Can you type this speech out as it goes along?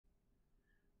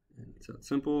It's that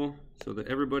simple, so that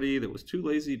everybody that was too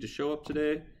lazy to show up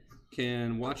today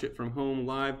can watch it from home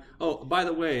live. Oh, by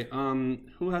the way,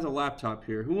 who has a laptop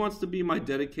here? Who wants to be my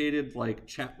dedicated like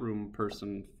chat room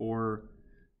person for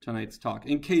tonight's talk?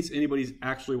 In case anybody's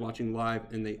actually watching live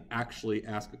and they actually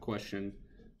ask a question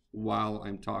while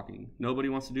I'm talking. Nobody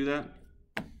wants to do that?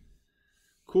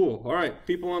 Cool. All right,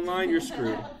 people online, you're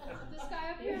screwed. This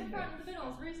guy up here in front in the middle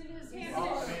is raising his hand.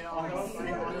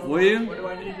 Will you? What do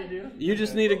I need to do? You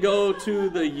just need to go to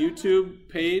the YouTube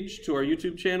page, to our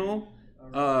YouTube channel,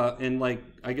 and like,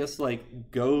 I guess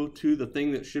like go to the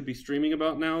thing that should be streaming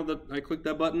about now that I clicked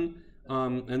that button.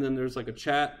 And then there's like a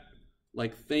chat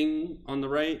like thing on the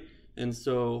right. And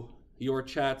so your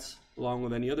chats, along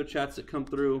with any other chats that come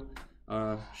through,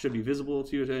 should be visible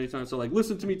to you at any time. So like,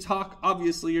 listen to me talk.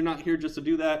 Obviously, you're not here just to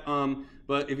do that.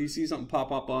 But if you see something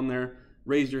pop up on there,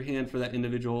 raise your hand for that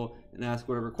individual and ask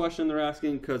whatever question they're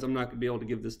asking, because I'm not going to be able to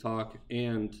give this talk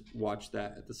and watch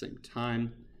that at the same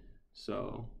time.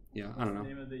 So, yeah, I don't know. What's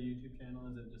the name of the YouTube channel?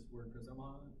 Is it just WordPress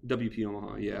Omaha? WP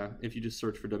Omaha, yeah. If you just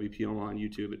search for WP Omaha on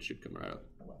YouTube, it should come right up.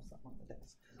 Oh, damn.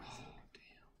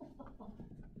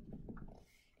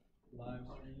 Live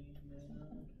stream,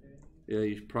 okay. Yeah,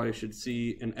 you probably should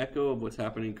see an echo of what's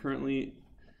happening currently.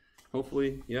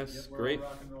 Hopefully, yes, Yep, we're great. on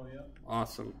rock and roll, yep.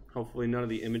 Awesome. Hopefully none of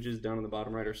the images down on the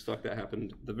bottom right are stuck. That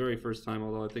happened the very first time,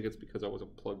 although I think it's because I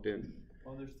wasn't plugged in.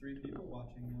 Well, there's 3 people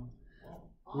watching now.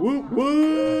 Woo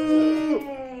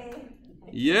woo!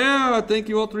 Yeah, thank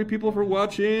you all 3 people for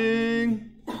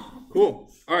watching. Cool.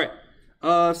 All right.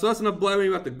 So that's enough blabbering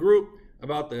about the group,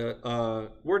 about the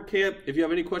WordCamp. If you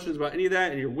have any questions about any of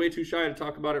that and you're way too shy to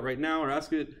talk about it right now or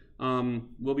ask it,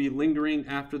 we'll be lingering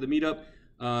after the meetup.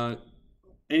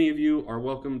 Any of you are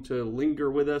welcome to linger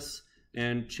with us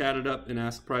and chat it up and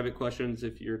ask private questions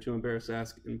if you're too embarrassed to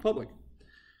ask in public.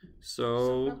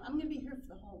 So I'm going to be here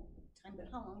for the whole time, but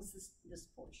how long is this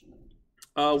portion of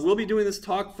it? We'll be doing this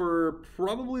talk for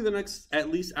probably the next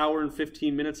at least hour and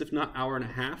 15 minutes, if not hour and a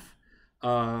half.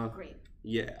 Great.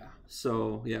 Yeah.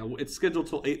 So yeah, it's scheduled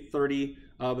till 8:30,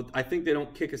 but I think they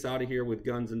don't kick us out of here with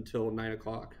guns until 9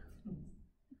 o'clock.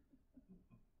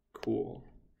 Cool.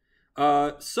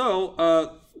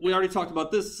 We already talked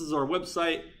about this. This is our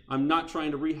website. I'm not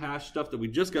trying to rehash stuff that we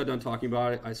just got done talking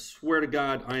about. I swear to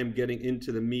God, I am getting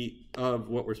into the meat of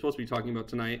what we're supposed to be talking about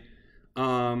tonight.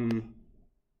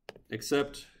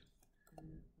 Except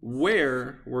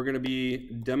where we're going to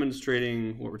be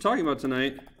demonstrating what we're talking about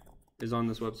tonight is on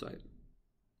this website.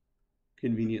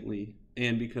 Conveniently,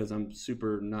 and because I'm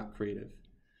super not creative.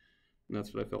 And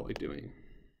that's what I felt like doing.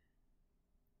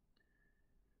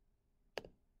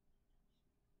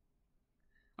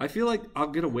 I feel like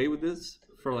I'll get away with this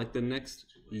for like the next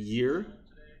year.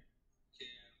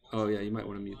 Oh yeah, you might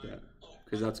want to mute that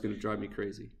because that's going to drive me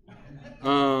crazy.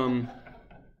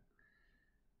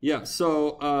 Yeah,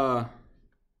 so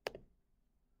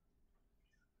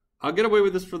I'll get away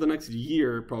with this for the next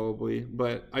year probably,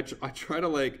 but I try to,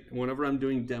 like, whenever I'm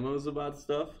doing demos about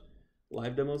stuff,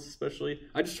 live demos especially,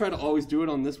 I just try to always do it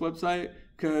on this website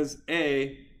because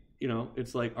A, you know,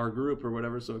 it's like our group or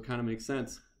whatever, so it kind of makes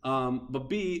sense. But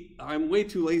B, I'm way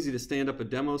too lazy to stand up a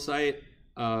demo site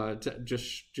to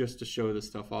just to show this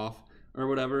stuff off or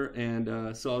whatever.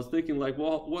 And so I was thinking, like,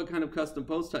 well, what kind of custom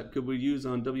post type could we use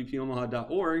on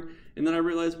wpomaha.org? And then I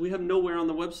realized we have nowhere on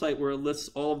the website where it lists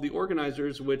all of the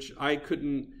organizers, which I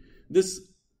couldn't. This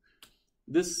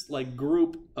like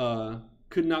group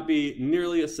could not be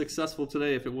nearly as successful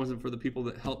today if it wasn't for the people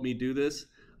that helped me do this.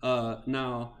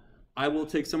 Now, I will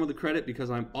take some of the credit because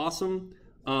I'm awesome.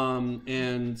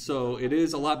 And so it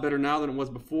is a lot better now than it was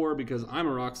before because I'm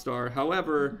a rock star.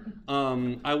 However,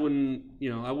 I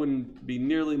wouldn't be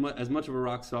nearly as much of a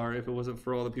rock star if it wasn't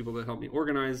for all the people that helped me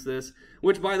organize this.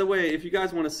 Which, by the way, if you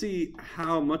guys want to see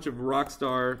how much of a rock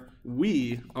star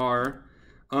we are,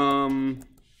 I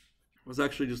was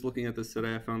actually just looking at this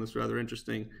today. I found this rather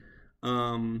interesting.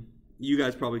 You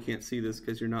guys probably can't see this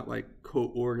because you're not like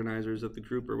co-organizers of the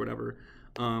group or whatever.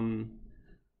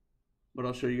 But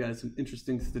I'll show you guys some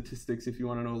interesting statistics if you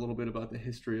want to know a little bit about the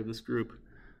history of this group.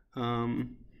 Is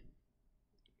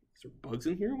there bugs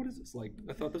in here? What is this like?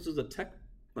 I thought this was a tech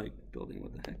like building.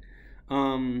 What the heck?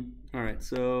 All right,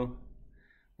 so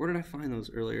where did I find those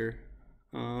earlier?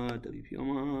 WP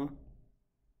Omaha.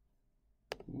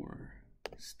 More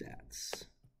stats.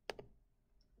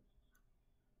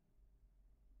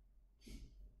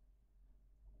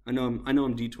 I know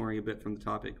I'm detouring a bit from the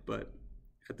topic, but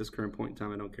at this current point in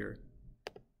time, I don't care.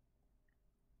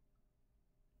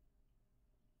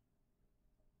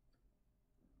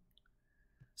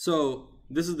 So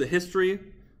this is the history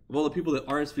of all the people that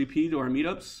RSVP'd to our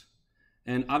meetups.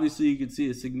 And obviously you can see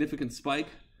a significant spike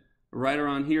right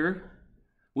around here,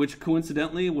 which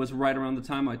coincidentally was right around the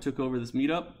time I took over this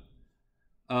meetup.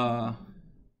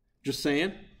 Just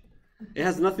saying. It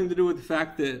has nothing to do with the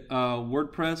fact that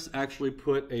WordPress actually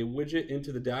put a widget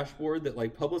into the dashboard that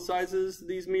like publicizes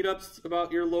these meetups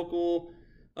about your local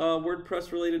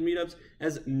WordPress related meetups. It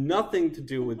has nothing to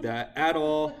do with that at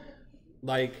all.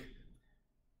 Like,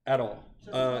 at all.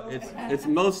 It's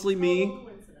mostly me.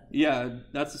 Yeah,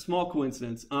 that's a small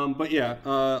coincidence. But yeah,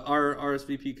 our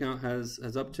RSVP count has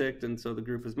upticked, and so the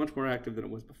group is much more active than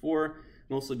it was before,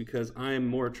 mostly because I am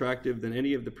more attractive than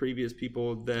any of the previous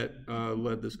people that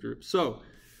led this group. So,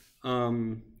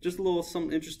 just a little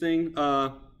something interesting.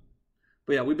 But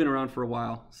yeah, we've been around for a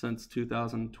while, since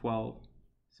 2012.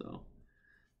 So,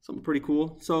 something pretty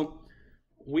cool. So,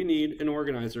 we need an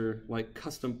organizer, like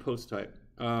custom post type.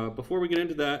 Before we get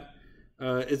into that,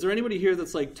 is there anybody here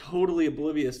that's like totally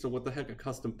oblivious to what the heck a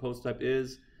custom post type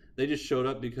is? They just showed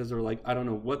up because they're like, I don't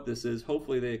know what this is.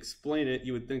 Hopefully they explain it.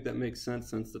 You would think that makes sense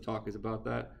since the talk is about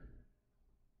that.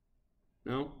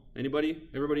 No? Anybody?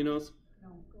 Everybody knows? No.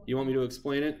 You want me to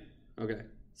explain it? Okay.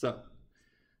 So,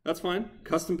 that's fine.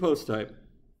 Custom post type.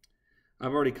 I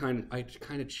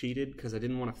kind of cheated because I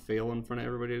didn't want to fail in front of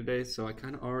everybody today, so I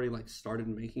kind of already like started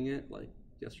making it like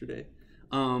yesterday.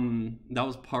 That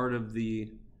was part of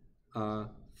the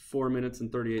 4 minutes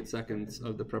and 38 seconds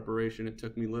of the preparation. It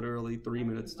took me literally 3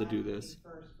 minutes to do this.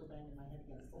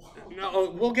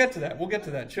 No, we'll get to that. We'll get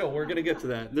to that. Chill. We're gonna get to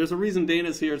that. There's a reason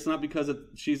Dana's here. It's not because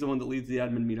she's the one that leads the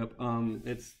admin meetup.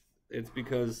 It's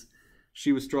because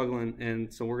she was struggling,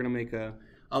 and so we're gonna make a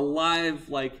live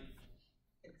like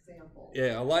example.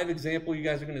 Yeah, a live example. You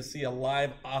guys are gonna see a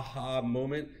live aha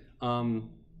moment,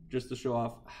 just to show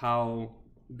off how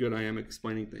good I am at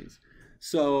explaining things.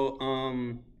 So,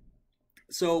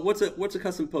 so what's a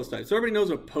custom post type? So everybody knows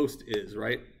what a post is,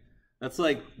 right? That's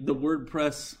like the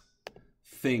WordPress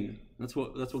thing. That's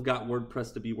what got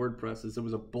WordPress to be WordPress. Is it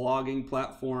was a blogging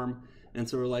platform, and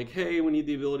so we're like, hey, we need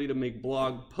the ability to make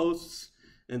blog posts,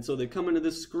 and so they come into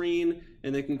this screen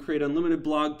and they can create unlimited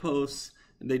blog posts.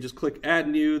 And they just click add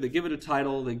new. They give it a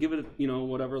title. They give it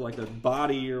whatever, like a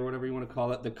body or whatever you want to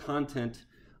call it, the content.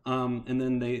 And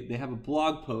then they have a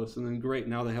blog post, and then great,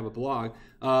 now they have a blog.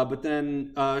 But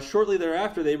then shortly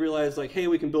thereafter, they realize like, hey,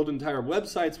 we can build entire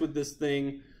websites with this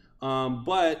thing,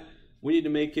 but we need to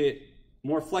make it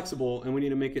more flexible, and we need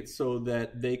to make it so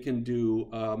that they can do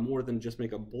more than just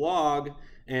make a blog.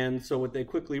 And so what they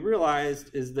quickly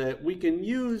realized is that we can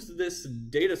use this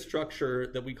data structure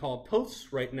that we call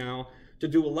posts right now to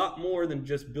do a lot more than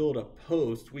just build a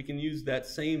post. We can use that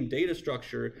same data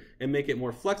structure and make it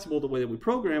more flexible the way that we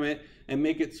program it, and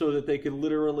make it so that they could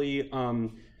literally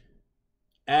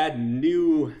add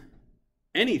new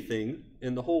anything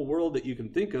in the whole world that you can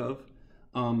think of,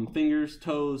 fingers,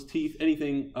 toes, teeth,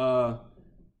 anything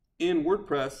in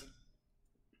WordPress.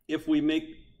 If we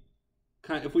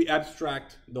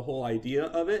abstract the whole idea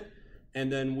of it,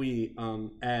 and then we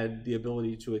add the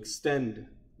ability to extend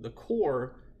the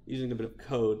core using a bit of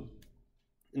code.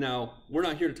 Now, we're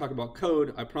not here to talk about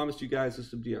code. I promised you guys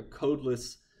this would be a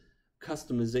codeless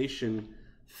customization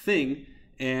thing.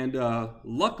 And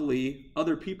luckily,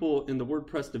 other people in the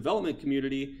WordPress development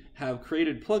community have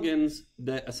created plugins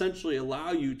that essentially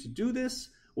allow you to do this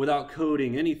without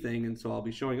coding anything. And so I'll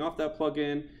be showing off that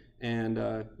plugin.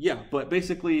 And yeah, but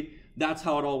basically, that's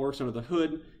how it all works under the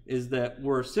hood, is that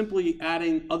we're simply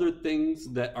adding other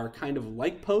things that are kind of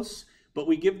like posts, but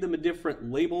we give them a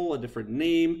different label, a different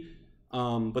name,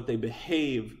 but they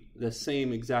behave the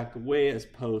same exact way as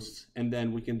posts, and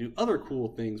then we can do other cool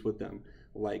things with them,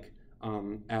 like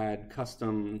add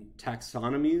custom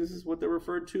taxonomies is what they're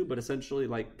referred to, but essentially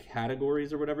like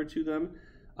categories or whatever to them,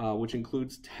 which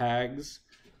includes tags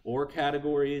or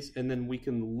categories, and then we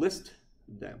can list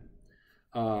them.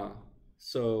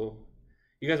 So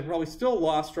you guys are probably still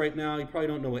lost right now. You probably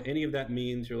don't know what any of that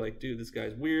means. You're like, dude, this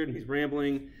guy's weird and he's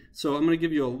rambling. So I'm going to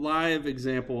give you a live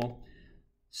example.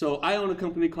 So I own a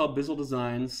company called Bizzle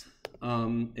Designs.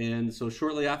 And so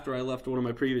shortly after I left one of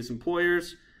my previous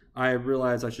employers, I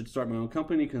realized I should start my own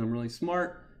company because I'm really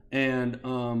smart. And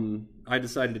I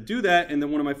decided to do that. And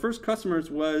then one of my first customers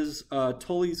was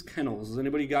Tully's Kennels. Has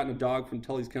anybody gotten a dog from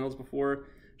Tully's Kennels before?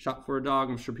 Shop for a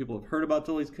dog. I'm sure people have heard about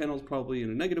Tully's Kennels, probably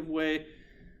in a negative way.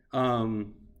 Let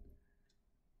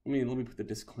me put the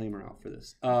disclaimer out for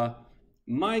this.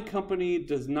 My company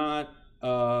does not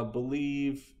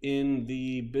believe in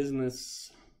the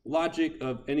business logic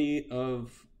of any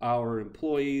of our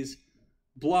employees.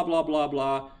 Blah, blah, blah,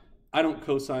 blah. I don't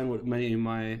co-sign what many of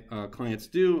my clients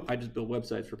do. I just build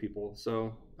websites for people.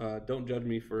 So don't judge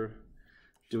me for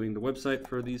doing the website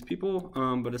for these people.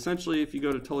 But essentially, if you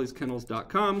go to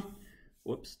tullysKennels.com,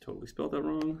 whoops, totally spelled that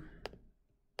wrong.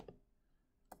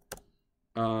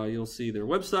 You'll see their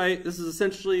website. This is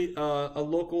essentially a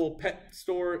local pet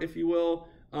store, if you will,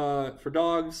 for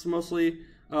dogs mostly,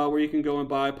 where you can go and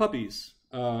buy puppies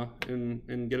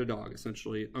and get a dog,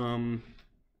 essentially.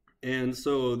 And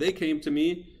so they came to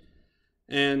me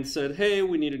and said, hey,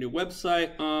 we need a new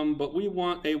website, but we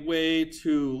want a way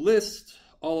to list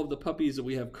all of the puppies that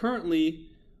we have currently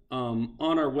on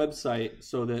our website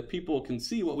so that people can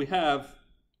see what we have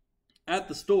at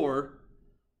the store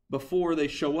before they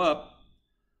show up.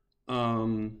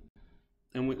 And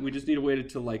we just need a way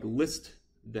to like list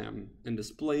them and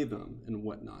display them and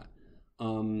whatnot.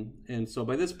 And so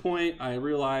by this point, I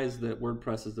realized that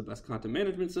WordPress is the best content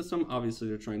management system. Obviously,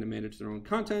 they're trying to manage their own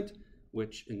content,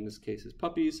 which in this case is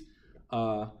puppies.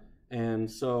 And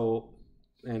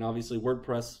obviously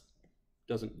WordPress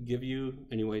doesn't give you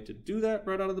any way to do that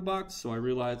right out of the box. So I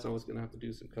realized I was going to have to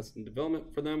do some custom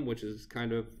development for them, which is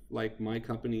kind of like my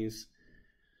company's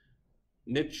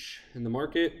niche in the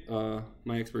market.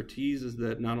 My expertise is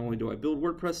that not only do I build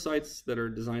WordPress sites that are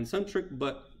design centric,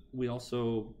 but we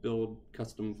also build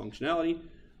custom functionality.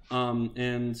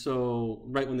 And so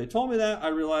right when they told me that, I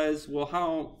realized, well,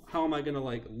 how am I going to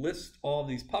like list all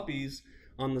these puppies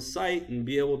on the site and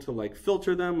be able to like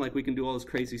filter them? Like we can do all this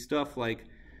crazy stuff. Like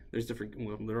there's different,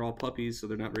 well, they're all puppies, so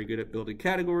they're not very good at building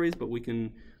categories, but we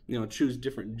can, choose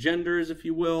different genders, if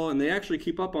you will. And they actually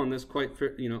keep up on this quite,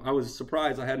 I was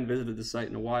surprised. I hadn't visited the site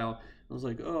in a while. I was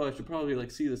like, oh, I should probably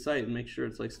like see the site and make sure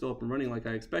it's like still up and running like I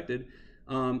expected.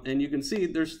 And you can see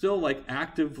they're still like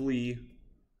actively,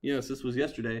 yes, this was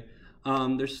yesterday.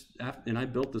 And I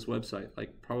built this website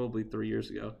like probably 3 years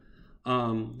ago.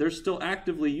 They're still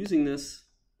actively using this,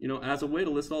 as a way to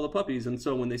list all the puppies. And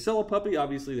so when they sell a puppy,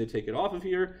 obviously they take it off of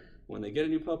here. When they get a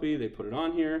new puppy, they put it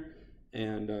on here.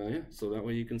 And so that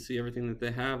way you can see everything that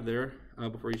they have there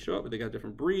before you show up. But they got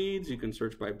different breeds. You can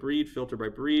search by breed, filter by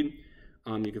breed.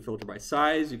 You can filter by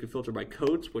size. You can filter by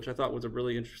coats, which I thought was a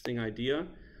really interesting idea.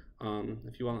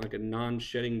 If you want like a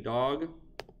non-shedding dog,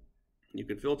 you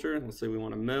could filter. Let's say we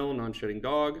want a male non-shedding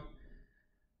dog.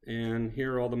 And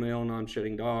here are all the male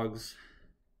non-shedding dogs.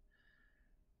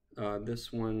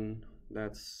 This one,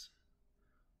 that's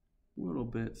a little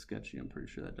bit sketchy. I'm pretty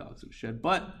sure that dog's gonna shed,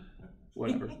 but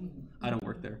whatever. I don't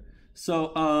work there.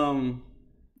 So,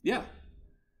 yeah.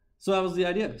 So that was the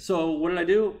idea. So what did I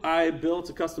do? I built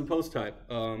a custom post type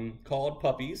called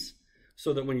puppies,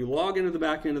 so that when you log into the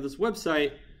back end of this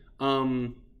website,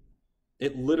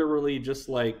 it literally just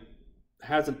like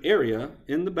has an area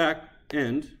in the back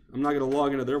end. I'm not going to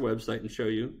log into their website and show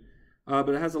you, but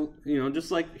it has a,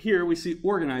 just like here we see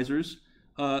organizers,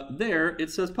 there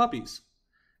it says puppies.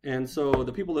 And so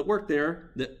the people that work there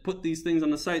that put these things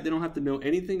on the site, they don't have to know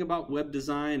anything about web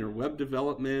design or web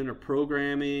development or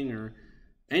programming or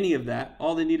any of that.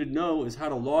 All they need to know is how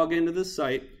to log into this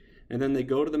site, and then they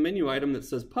go to the menu item that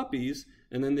says puppies,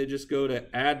 and then they just go to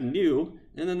add new,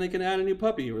 and then they can add a new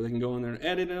puppy, or they can go in there and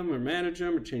edit them or manage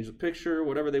them or change the picture,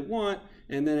 whatever they want,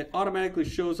 and then it automatically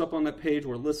shows up on that page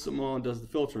where it lists them all and does the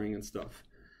filtering and stuff.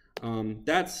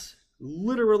 That's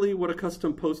literally what a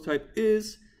custom post type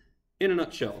is in a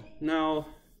nutshell. Now,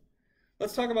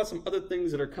 let's talk about some other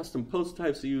things that are custom post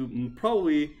types that you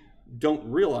probably don't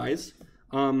realize.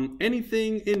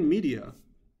 Anything in media.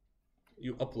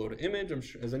 You upload an image. I'm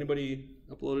sure, has anybody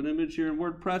uploaded an image here in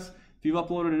WordPress? If you've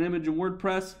uploaded an image in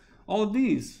WordPress, all of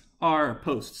these are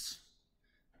posts,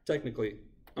 technically.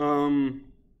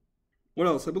 What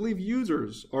else? I believe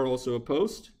users are also a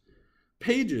post.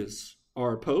 Pages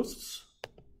are posts.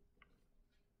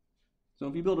 So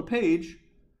if you build a page,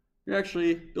 you're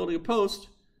actually building a post,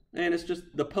 and it's just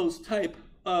the post type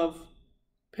of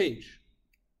page.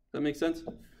 Does that make sense?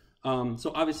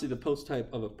 So obviously the post type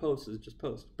of a post is just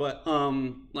post, but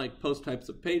like post types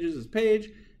of pages is page,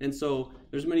 and so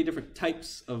there's many different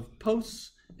types of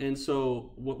posts. And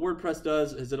so what WordPress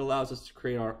does is it allows us to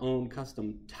create our own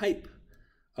custom type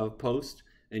of post,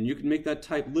 and you can make that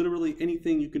type literally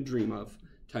anything you can dream of.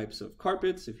 Types of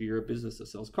carpets if you're a business that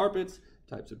sells carpets,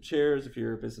 types of chairs if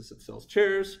you're a business that sells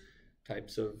chairs,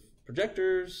 types of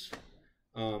projectors,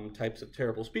 types of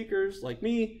terrible speakers like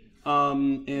me.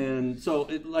 And so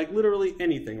it like literally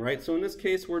anything, right? So in this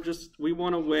case, we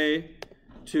want a way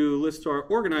to list our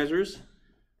organizers.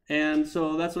 And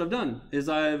so that's what I've done is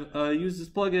I've used this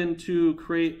plugin to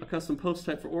create a custom post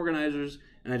type for organizers,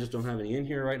 and I just don't have any in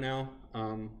here right now.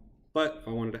 But if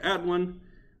I wanted to add one,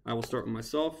 I will start with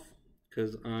myself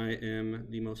because I am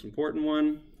the most important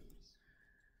one.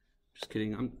 Just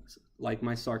kidding. Like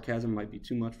my sarcasm might be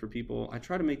too much for people. I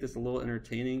try to make this a little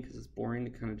entertaining because it's boring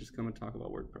to kind of just come and talk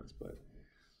about WordPress. But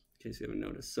case you haven't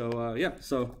noticed. So yeah,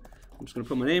 so I'm just gonna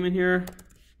put my name in here,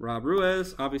 Rob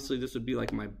Ruiz. Obviously this would be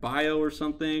like my bio or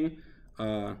something.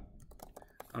 I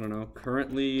don't know,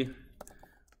 currently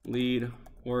lead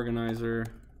organizer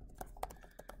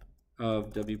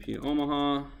of WP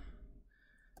Omaha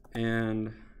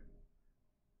and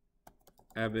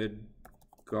avid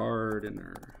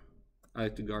gardener. I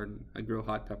like to garden. I grow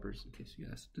hot peppers, in case you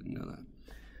guys didn't know that.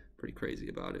 Pretty crazy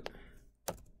about it.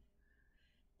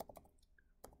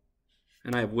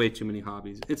 And I have way too many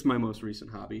hobbies. It's my most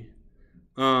recent hobby.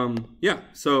 Yeah,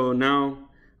 so now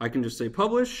I can just say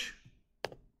publish.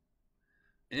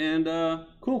 And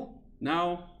cool.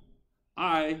 Now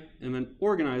I am an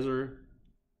organizer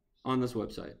on this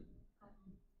website.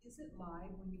 Is it live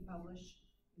when you publish?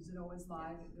 Is it always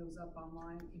live? It goes up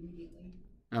online immediately?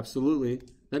 Absolutely.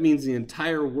 That means the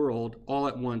entire world all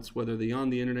at once, whether they're on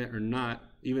the internet or not,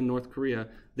 even North Korea,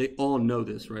 they all know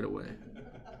this right away.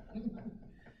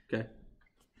 Okay.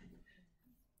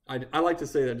 I like to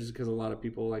say that just because a lot of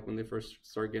people, like when they first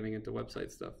start getting into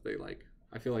website stuff, they like,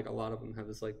 I feel like a lot of them have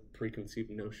this like preconceived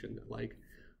notion that like,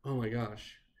 oh my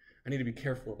gosh, I need to be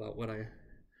careful about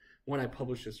when I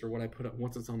publish this or what I put up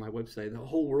once it's on my website. The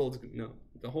whole world's, no,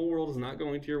 the whole world is not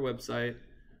going to your website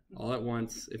all at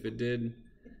once. If it did,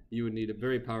 you would need a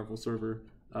very powerful server.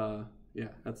 Yeah,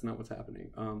 that's not what's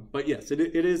happening. But yes, it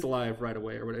is live right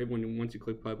away or whatever once you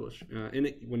click publish,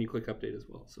 and when you click update as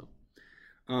well. So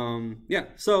yeah,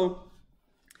 so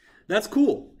that's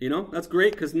cool. You know, that's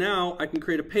great because now I can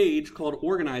create a page called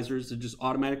organizers that just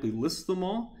automatically lists them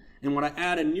all. And when I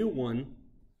add a new one,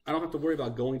 I don't have to worry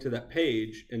about going to that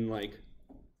page and like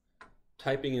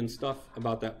typing in stuff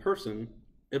about that person.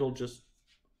 It'll just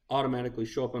automatically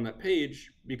show up on that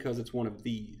page because it's one of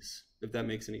these, if that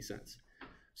makes any sense.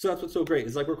 So that's what's so great.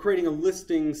 It's like we're creating a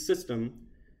listing system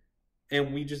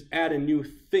and we just add a new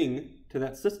thing to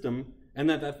that system and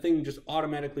that thing just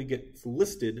automatically gets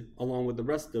listed along with the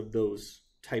rest of those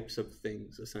types of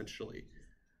things, essentially,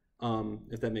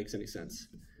 if that makes any sense.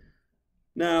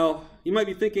 Now, you might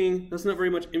be thinking, that's not very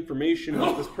much information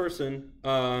about this person.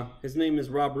 His name is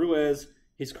Rob Ruiz.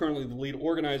 He's currently the lead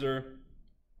organizer.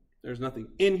 There's nothing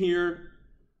in here.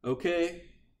 Okay,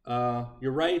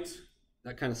 you're right.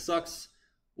 That kind of sucks.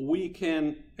 We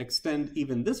can extend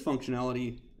even this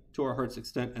functionality to our heart's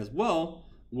extent as well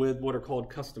with what are called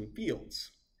custom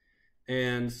fields.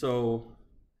 And so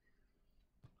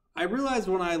I realized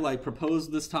when I like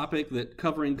proposed this topic that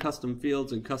covering custom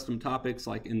fields and custom topics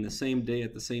like in the same day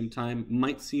at the same time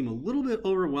might seem a little bit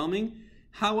overwhelming.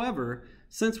 However,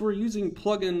 since we're using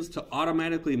plugins to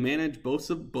automatically manage both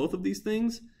of these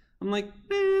things, I'm like,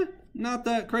 not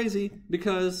that crazy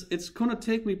because it's gonna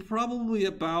take me probably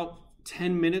about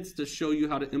 10 minutes to show you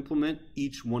how to implement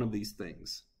each one of these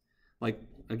things. Like,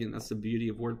 again, that's the beauty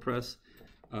of WordPress.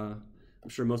 I'm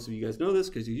sure most of you guys know this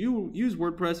because you use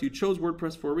WordPress. You chose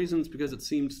WordPress for reasons because it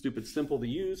seemed stupid simple to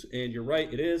use, and you're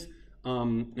right, it is.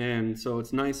 And so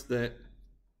it's nice that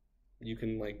you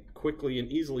can like quickly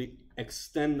and easily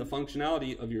extend the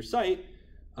functionality of your site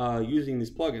using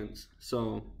these plugins.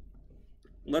 So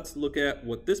let's look at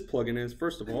what this plugin is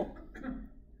first of all.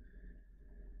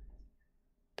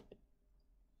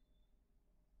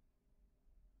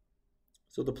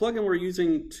 So the plugin we're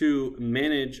using to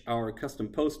manage our custom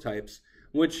post types,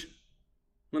 which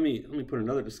let me put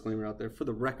another disclaimer out there for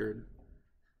the record.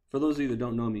 For those of you that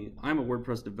don't know me, I'm a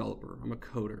WordPress developer. I'm a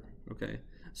coder, okay?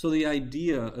 So the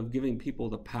idea of giving people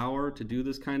the power to do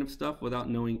this kind of stuff without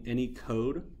knowing any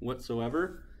code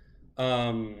whatsoever,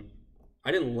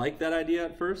 I didn't like that idea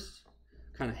at first,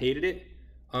 kind of hated it.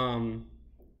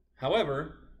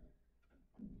 However,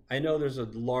 I know there's a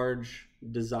large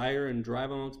desire and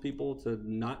drive amongst people to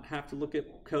not have to look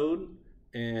at code.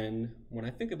 And when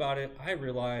I think about it, I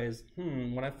realized,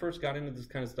 when I first got into this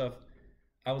kind of stuff,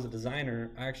 I was a designer.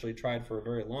 I actually tried for a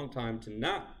very long time to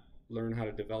not learn how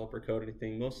to develop or code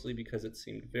anything, mostly because it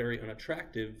seemed very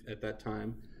unattractive at that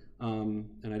time. And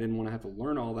I didn't want to have to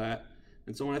learn all that.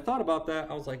 And so when I thought about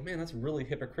that, I was like, man, that's really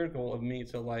hypocritical of me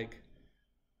to like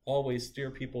always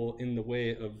steer people in the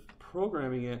way of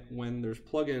programming it when there's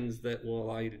plugins that will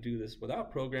allow you to do this without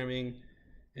programming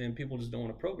and people just don't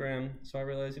want to program. So I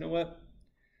realized, you know what?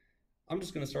 I'm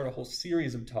just going to start a whole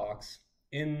series of talks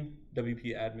in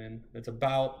WP Admin that's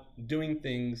about doing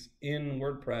things in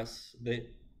WordPress that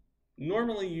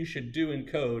normally you should do in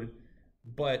code,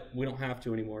 but we don't have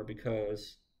to anymore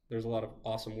because there's a lot of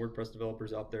awesome WordPress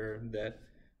developers out there that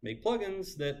make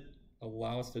plugins that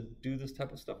allow us to do this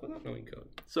type of stuff without knowing code.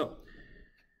 So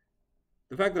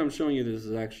the fact that I'm showing you this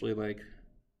is actually like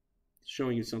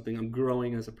showing you something. I'm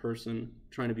growing as a person,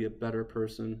 trying to be a better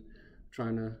person,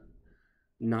 trying to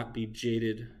not be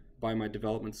jaded by my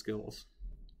development skills.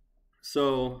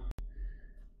 So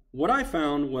what I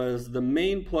found was the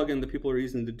main plugin that people are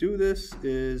using to do this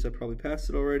is, I probably passed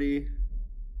it already.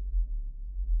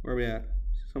 Where are we at?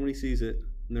 Somebody sees it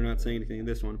and they're not saying anything.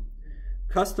 This one.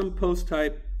 Custom post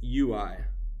type UI.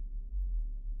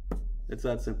 It's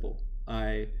that simple.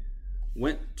 I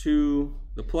went to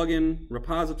the plugin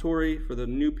repository for the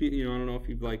new, I don't know if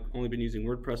you've like only been using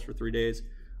WordPress for 3 days,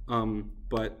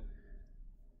 but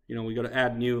we go to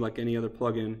add new like any other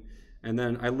plugin, and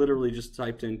then I literally just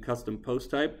typed in custom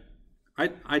post type.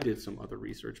 I did some other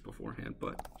research beforehand,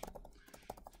 but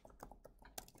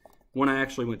when I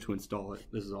actually went to install it,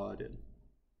 this is all I did.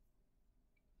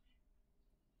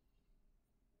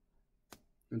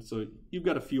 And so you've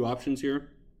got a few options here.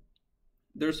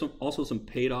 There's also some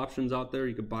paid options out there.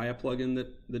 You could buy a plugin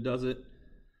that does it.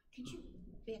 Could you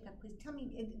back up, please? Tell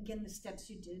me again the steps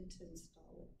you did to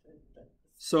install it.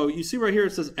 So you see right here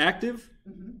it says active.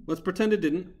 Mm-hmm. Let's pretend it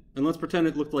didn't, and let's pretend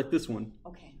it looked like this one.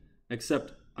 Okay.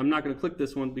 Except I'm not going to click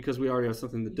this one because we already have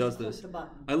something that does this. The button.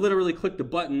 I literally clicked the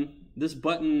button. This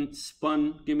button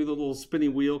spun, gave me the little spinny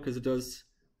wheel because it does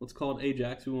what's called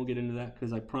Ajax. We won't get into that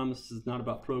because I promise this is not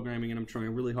about programming, and I'm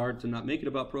trying really hard to not make it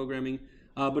about programming.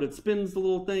 But it spins the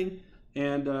little thing,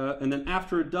 and then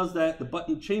after it does that, the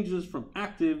button changes from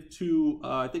active to,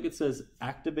 I think it says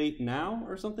activate now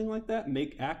or something like that,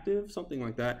 make active, something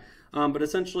like that. But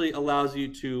essentially allows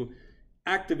you to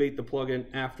activate the plugin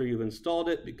after you've installed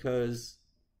it, because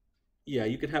yeah,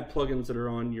 you can have plugins that are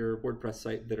on your WordPress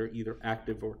site that are either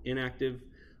active or inactive.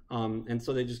 And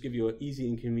so they just give you an easy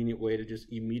and convenient way to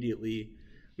just immediately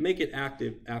make it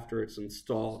active after it's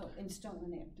installed. So install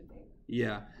and activate.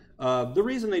 Yeah. The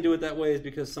reason they do it that way is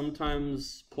because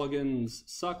sometimes plugins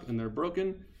suck and they're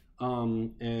broken.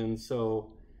 And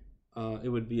so it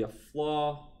would be a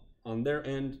flaw on their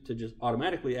end to just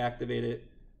automatically activate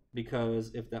it, because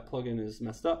if that plugin is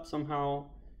messed up somehow,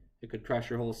 it could crash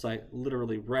your whole site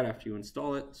literally right after you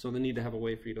install it. So they need to have a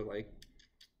way for you to like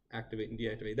activate and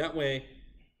deactivate. That way,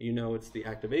 it's the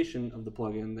activation of the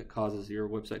plugin that causes your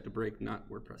website to break, not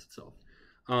WordPress itself.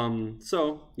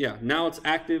 So yeah, now it's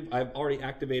active. I've already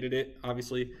activated it,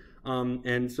 obviously.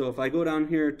 And so if I go down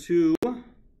here to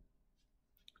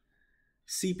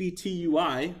CPT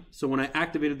UI, so when I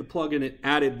activated the plugin, it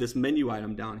added this menu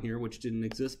item down here, which didn't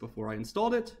exist before I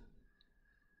installed it.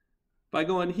 If I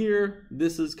go in here,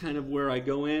 this is kind of where I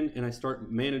go in and I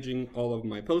start managing all of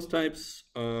my post types.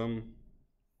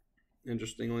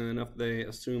 Interestingly enough, they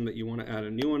assume that you want to add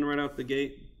a new one right out the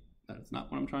gate. That's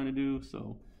not what I'm trying to do.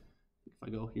 So if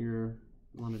I go here,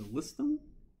 you want me to list them?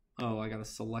 Oh, I got to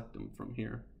select them from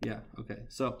here. Yeah, okay.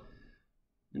 So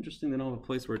interesting they don't have a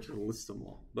place where it just lists them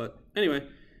all. But anyway,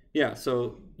 yeah,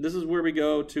 so this is where we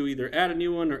go to either add a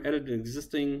new one or edit an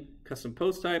existing custom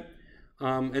post type.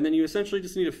 And then you essentially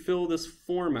just need to fill this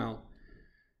form out.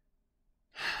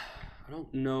 I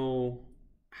don't know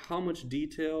how much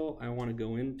detail I want to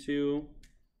go into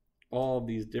all of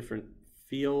these different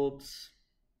fields.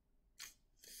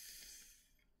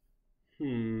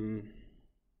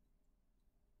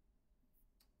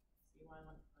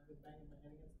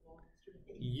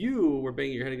 You were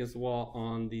banging your head against the wall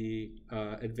on the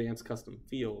advanced custom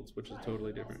fields, which is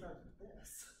totally different.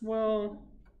 Well,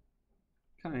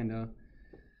 kind of.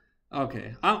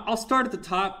 Okay, I'll start at the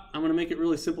top. I'm going to make it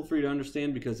really simple for you to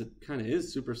understand because it kind of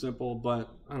is super simple,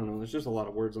 but I don't know, there's just a lot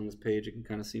of words on this page. It can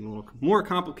kind of seem a little more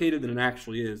complicated than it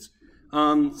actually is.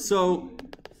 So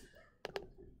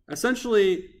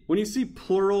essentially, when you see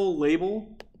plural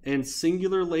label and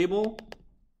singular label,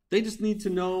 they just need to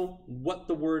know what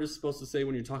the word is supposed to say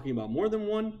when you're talking about more than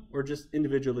one or just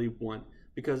individually one,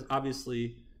 because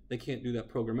obviously they can't do that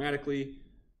programmatically,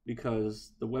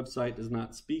 because the website does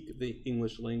not speak the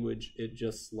English language. It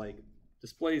just like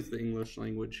displays the English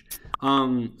language.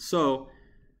 So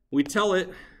we tell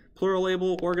it plural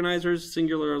label organizers,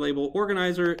 singular label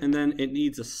organizer, and then it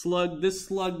needs a slug. This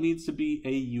slug needs to be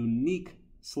a unique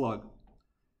slug.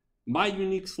 My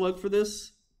unique slug for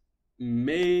this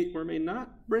may or may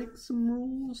not break some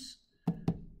rules.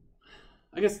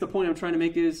 I guess the point I'm trying to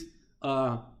make is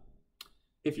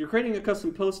if you're creating a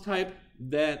custom post type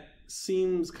that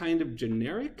seems kind of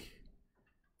generic,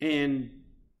 and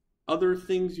other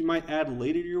things you might add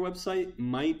later to your website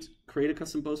might create a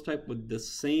custom post type with the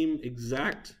same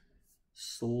exact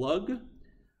slug,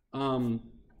 I don't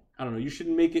know, you should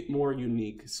make it more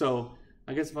unique. So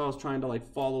I guess if I was trying to like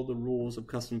follow the rules of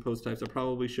custom post types, I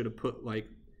probably should have put like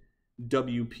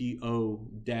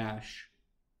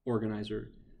WPO-organizer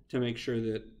to make sure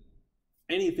that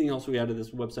anything else we add to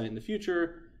this website in the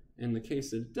future, in the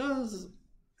case it does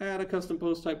add a custom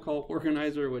post type called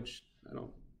organizer, which I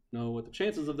don't know what the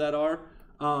chances of that are,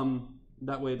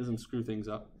 That way it doesn't screw things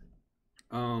up.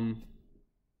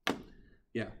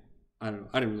 Yeah, I don't know.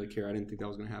 I didn't really care. I didn't think that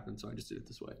was going to happen, so I just did it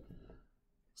this way.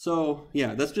 So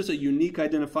yeah, that's just a unique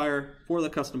identifier for the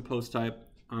custom post type.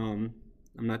 I'm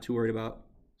not too worried about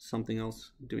something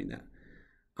else doing that.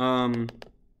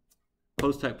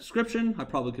 Post type description, I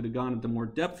probably could have gone into more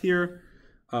depth here.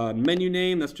 Menu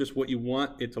name, that's just what you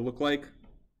want it to look like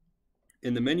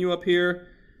in the menu up here.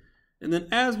 And then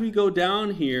as we go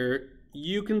down here,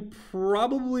 you can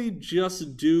probably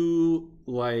just do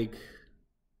like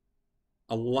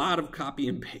a lot of copy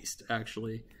and paste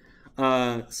actually.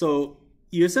 So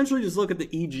you essentially just look at the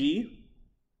EG,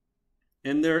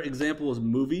 and their example is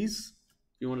movies.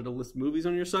 You wanted to list movies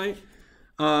on your site.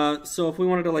 So if we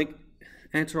wanted to like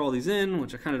enter all these in,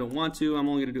 which I kind of don't want to, I'm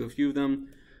only going to do a few of them.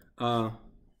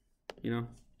 You know,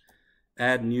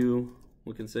 add new,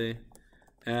 we can say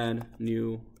add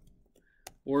new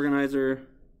organizer.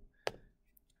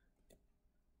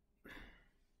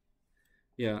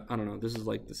 Yeah, I don't know. This is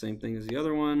like the same thing as the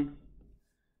other one.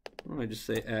 Why don't I just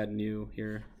say add new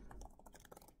here?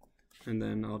 And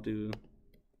then I'll do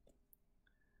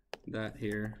that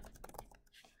here.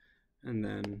 And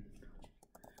then,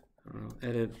 I don't know,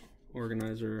 edit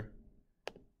organizer,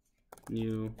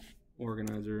 new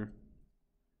organizer,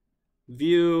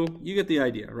 view. You get the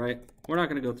idea, right? We're not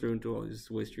going to go through and do all these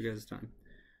to waste your guys' time.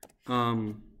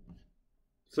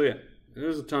 So yeah,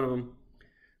 there's a ton of them.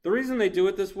 The reason they do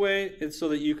it this way is so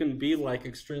that you can be like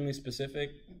extremely specific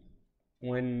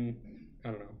when, I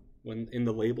don't know, when in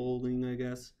the labeling, I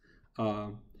guess.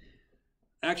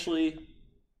 Actually,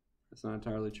 that's not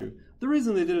entirely true. The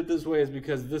reason they did it this way is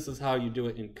because this is how you do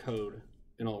it in code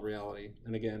in all reality.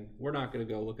 And again, we're not going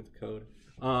to go look at the code.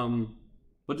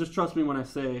 But just trust me when I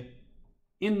say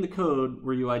in the code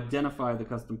where you identify the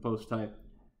custom post type,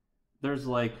 there's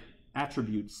like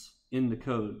attributes in the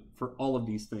code for all of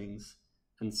these things.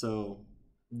 And so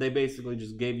they basically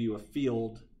just gave you a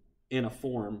field in a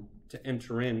form to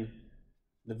enter in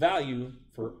the value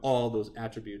for all those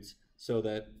attributes so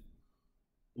that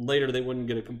later they wouldn't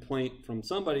get a complaint from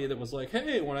somebody that was like,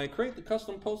 hey, when I create the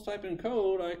custom post type in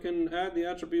code, I can add the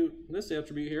attribute, this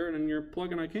attribute here, and in your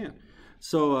plugin I can't.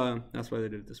 So that's why they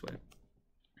did it this way.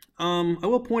 I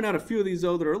will point out a few of these,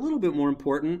 though, that are a little bit more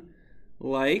important,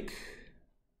 like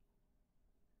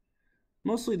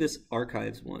mostly this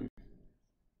archives one.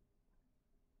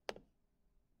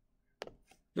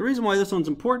 The reason why this one's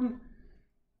important,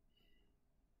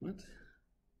 what?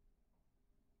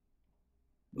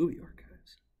 Movie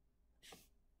archives.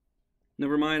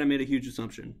 Never mind, I made a huge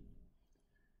assumption.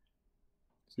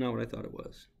 It's not what I thought it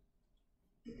was.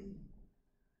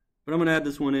 But I'm going to add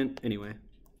this one in anyway.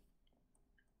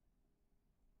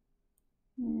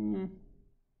 I'm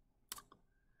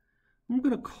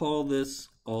going to call this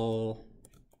all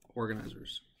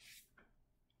organizers.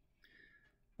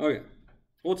 Okay,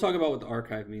 we'll talk about what the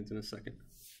archive means in a second.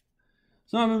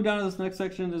 So now I move down to this next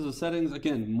section. There's the settings.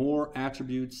 Again, more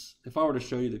attributes. If I were to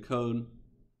show you the code,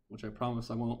 which I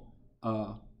promise I won't,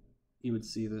 you would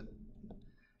see that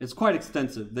it's quite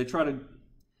extensive. They try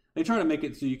to make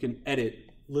it so you can edit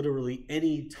literally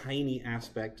any tiny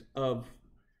aspect of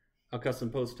a custom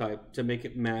post type to make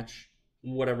it match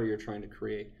whatever you're trying to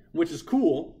create, which is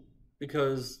cool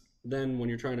because then when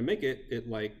you're trying to make it, it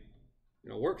like, you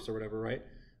know, works or whatever, right?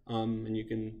 And you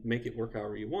can make it work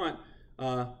however you want.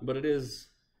 But it is,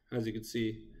 as you can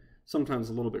see, sometimes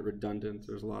a little bit redundant.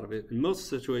 There's a lot of it in most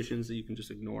situations that you can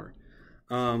just ignore.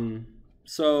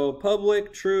 So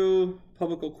public, true,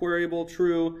 public queryable,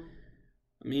 true.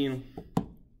 I mean,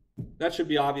 that should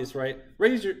be obvious, right?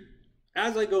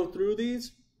 As I go through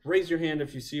these, raise your hand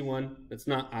if you see one that's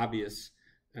not obvious,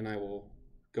 and I will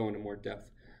go into more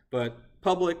depth. But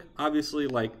public, obviously,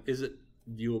 like, is it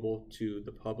viewable to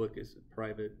the public? Is it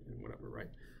private and whatever, right?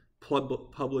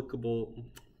 Publicable,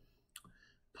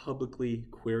 publicly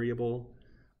queryable.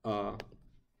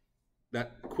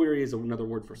 That query is another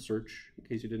word for search, in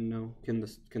case you didn't know. Can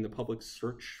the public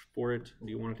search for it?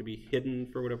 Do you want it to be hidden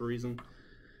for whatever reason?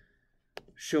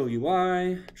 Show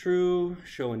UI, true.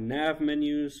 Show in nav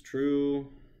menus,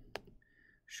 true.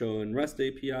 Show in REST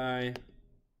API,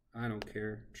 I don't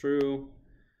care, true.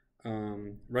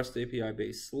 REST API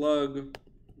based slug,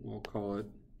 we'll call it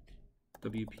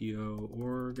WPO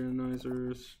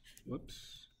organizers.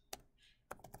 Whoops.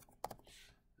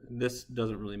 This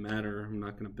doesn't really matter. I'm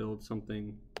not going to build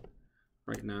something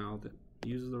right now that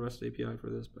uses the REST API for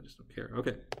this, but I just don't care.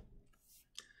 Okay.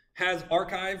 Has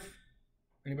archive.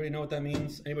 Anybody know what that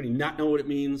means? Anybody not know what it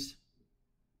means?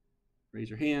 Raise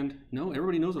your hand. No,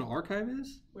 everybody knows what an archive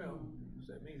is? Well, does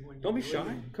that mean when Don't be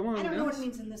shy. Come on, I don't know what guys. it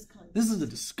means in this context. This is a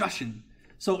discussion.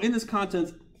 So in this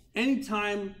content,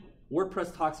 anytime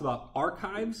WordPress talks about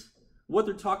archives, what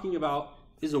they're talking about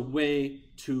is a way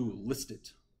to list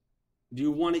it. Do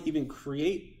you want to even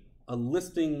create a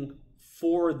listing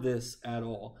for this at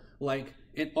all? Like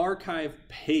an archive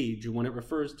page, when it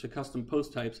refers to custom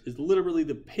post types, is literally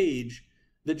the page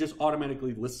that just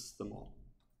automatically lists them all.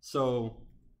 So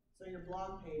your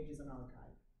blog page is an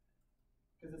archive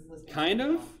because it's listed. Kind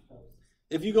of.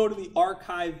 If you go to the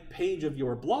archive page of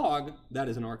your blog, that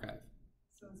is an archive.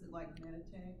 So is it like meta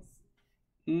tags?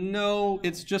 No,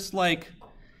 it's just like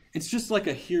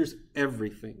a here's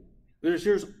everything.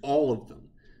 Here's all of them.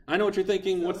 I know what you're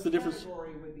thinking. So What's the difference?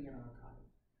 Category would be an archive.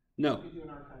 No. You could do an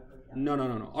archive for a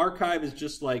category. No. Archive is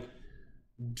just like,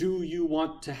 do you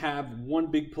want to have one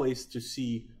big place to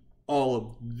see all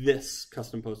of this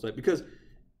custom post type? Because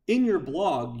in your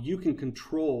blog, you can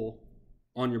control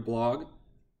on your blog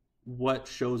what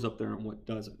shows up there and what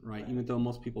doesn't, right? Even though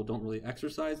most people don't really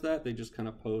exercise that, they just kind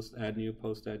of post, add new,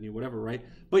 whatever, right?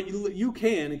 But you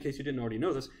can, in case you didn't already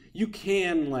know this, you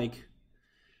can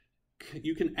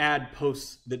add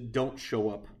posts that don't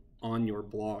show up on your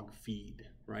blog feed,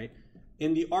 right?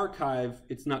 In the archive,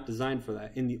 it's not designed for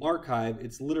that. In the archive,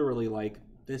 it's literally like,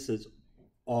 this is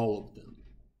all of them.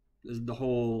 This is the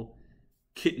whole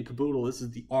kit and caboodle. This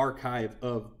is the archive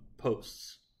of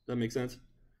posts. Does that make sense?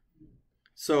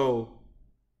 So,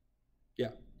 yeah.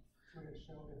 Would it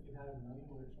show if you had a million?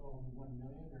 Would it show only 1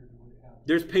 million, or would it have?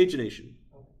 There's pagination.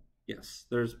 Okay. Yes,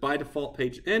 there's by default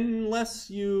page,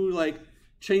 unless you like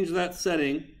change that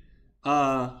setting.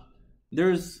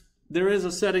 There is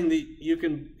a setting that you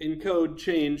can in code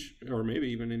change, or maybe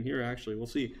even in here actually, we'll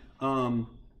see.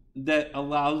 That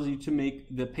allows you to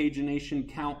make the pagination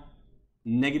count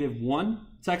 -1.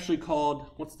 It's actually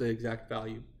called, what's the exact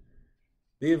value?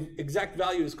 The exact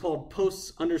value is called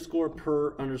posts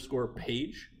 _per_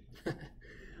 page.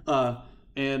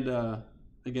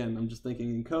 Again, I'm just thinking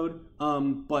in code.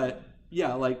 But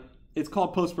yeah, like it's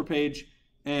called posts per page.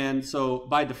 And so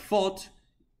by default,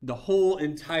 the whole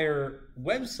entire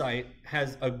website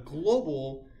has a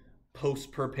global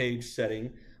post per page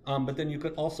setting. But then you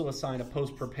could also assign a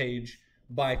post per page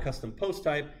by custom post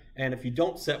type. And if you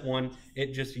don't set one,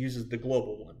 it just uses the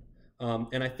global one.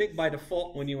 And I think by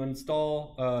default, when you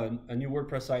install a new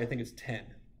WordPress site, I think it's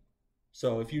 10.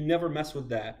 So if you never mess with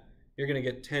that, you're going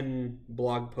to get 10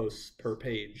 blog posts per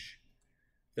page,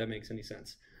 if that makes any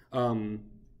sense.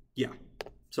 Yeah,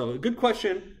 so good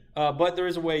question, but there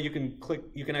is a way you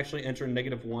can actually enter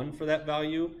 -1 for that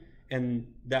value,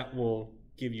 and that will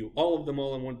give you all of them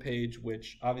all on one page,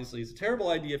 which obviously is a terrible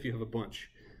idea if you have a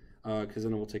bunch, because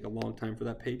then it will take a long time for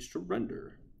that page to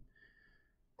render.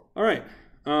 All right.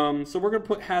 So we're going to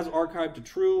put has archived to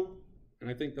true, and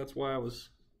I think that's why I was...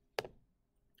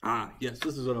 yes,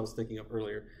 this is what I was thinking of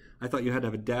earlier. I thought you had to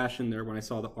have a dash in there when I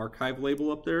saw the archive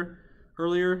label up there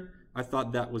earlier. I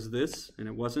thought that was this, and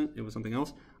it wasn't. It was something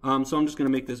else. So I'm just going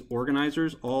to make this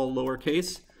organizers, all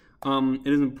lowercase. It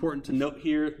is important to note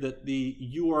here that the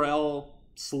URL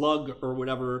slug or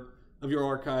whatever of your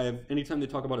archive, anytime they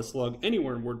talk about a slug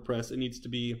anywhere in WordPress, it needs to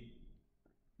be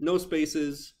no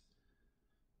spaces.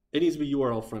 It needs to be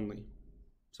URL friendly.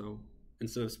 So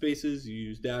instead of spaces, you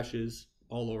use dashes,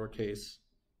 all lowercase,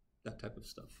 that type of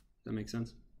stuff. That makes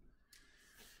sense?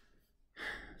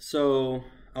 So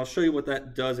I'll show you what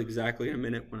that does exactly in a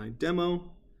minute when I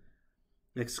demo.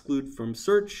 Exclude from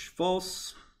search,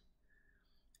 false.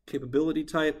 Capability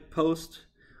type, post.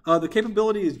 The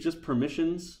capability is just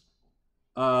permissions.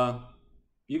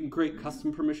 You can create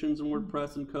custom permissions in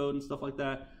WordPress and code and stuff like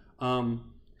that.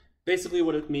 Basically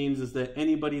what it means is that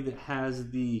anybody that has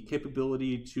the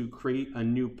capability to create a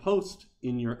new post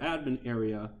in your admin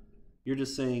area, you're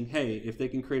just saying, hey, if they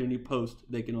can create a new post,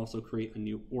 they can also create a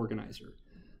new organizer.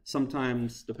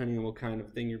 Sometimes, depending on what kind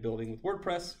of thing you're building with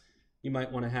WordPress, you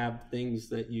might want to have things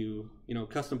that you know,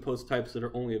 custom post types that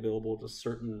are only available to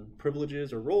certain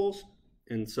privileges or roles.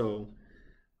 And so,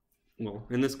 well,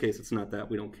 in this case, it's not that.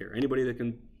 We don't care. Anybody that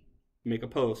can make a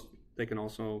post, they can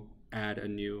also add a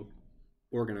new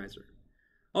organizer.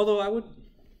 Although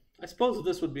I suppose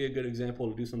this would be a good example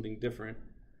to do something different.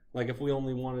 Like if we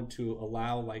only wanted to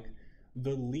allow like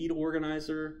the lead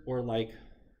organizer or like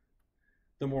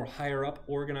the more higher up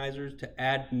organizers to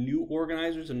add new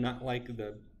organizers and not like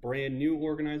the brand new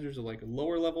organizers or like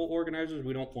lower level organizers.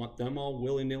 We don't want them all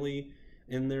willy-nilly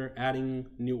in there adding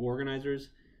new organizers.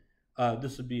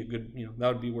 This would be a good, that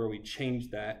would be where we change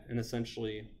that and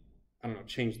essentially, I don't know,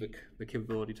 change the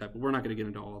capability type. But we're not going to get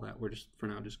into all of that. We're just, for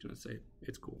now, just going to say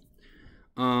it's cool.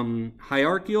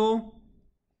 Hierarchical.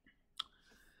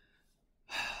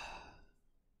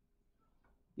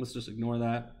 Let's just ignore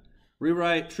that.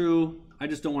 Rewrite, true. I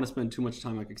just don't want to spend too much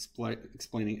time like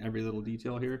explaining every little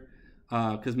detail here,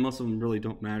 because most of them really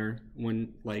don't matter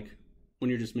when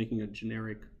you're just making a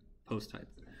generic post type.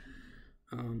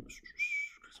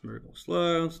 Customer go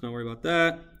slow, so don't worry about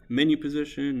that. Menu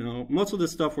position, no. Most of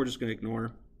this stuff we're just going to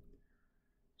ignore,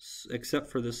 except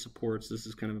for the supports. This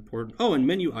is kind of important. Oh, and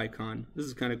menu icon. This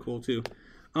is kind of cool too.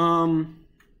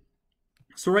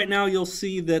 So right now you'll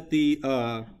see that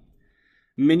the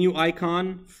menu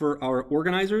icon for our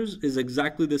organizers is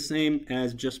exactly the same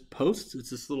as just posts. It's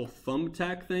this little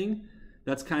thumbtack thing.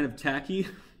 That's kind of tacky.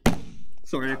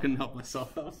 Sorry, I couldn't help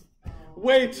myself. That was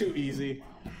way too easy.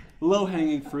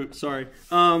 Low-hanging fruit, sorry.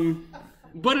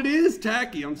 But it is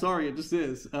tacky. I'm sorry, it just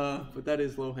is. But that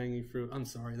is low-hanging fruit. I'm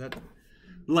sorry. That,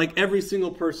 like, every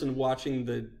single person watching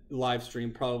the live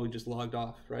stream probably just logged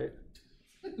off, right?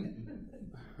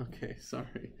 Okay,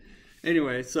 sorry.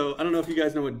 Anyway, so I don't know if you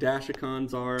guys know what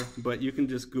dash-icons are, but you can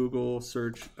just Google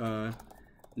search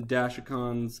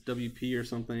dash-icons WP or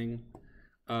something,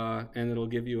 and it'll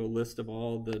give you a list of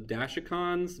all the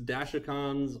dash-icons.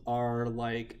 Dash-icons are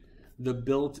like the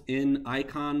built-in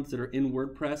icons that are in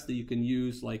WordPress that you can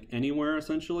use like anywhere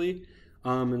essentially.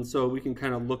 And so we can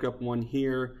kind of look up one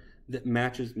here that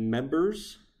matches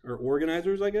members or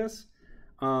organizers, I guess.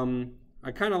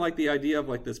 I kind of like the idea of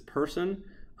like this person,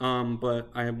 but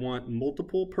I want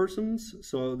multiple persons.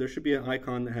 So there should be an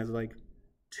icon that has like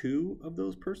 2 of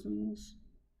those persons,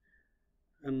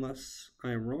 unless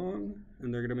I am wrong,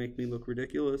 and they're gonna make me look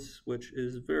ridiculous, which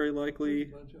is very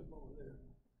likely.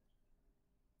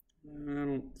 I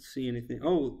don't see anything.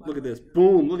 Oh, look at this.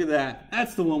 Boom, look at that.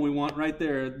 That's the one we want right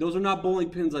there. Those are not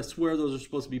bowling pins. I swear those are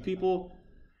supposed to be people.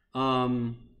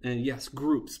 And yes,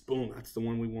 groups. Boom, that's the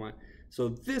one we want. So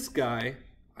this guy,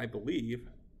 I believe,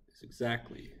 is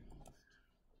exactly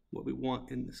what we want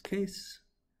in this case.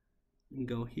 We can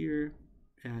go here,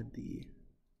 add the,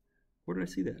 where did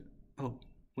I see that? Oh,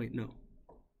 wait, no.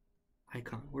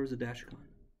 Icon, where's the dash icon?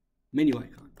 Menu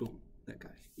icon, boom, that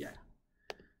guy, yeah.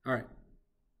 All right.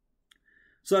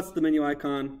 So that's the menu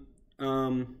icon.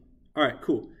 All right,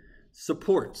 cool.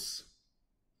 Supports.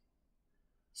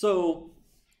 So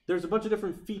there's a bunch of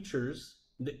different features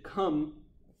that come,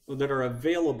 that are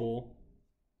available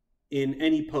in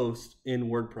any post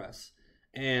in WordPress.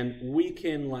 And we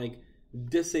can like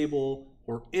disable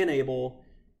or enable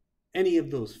any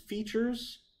of those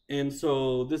features. And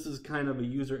so this is kind of a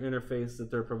user interface that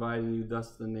they're providing you,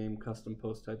 thus the name Custom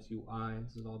Post Types UI.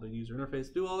 This is all the user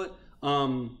interface, do all it.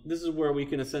 This is where we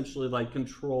can essentially like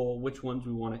control which ones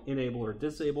we want to enable or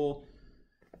disable.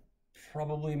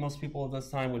 Probably most people at this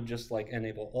time would just like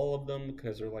enable all of them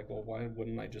because they're like, well, why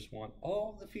wouldn't I just want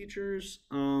all the features?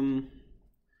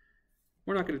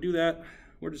 We're not going to do that.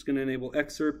 We're just going to enable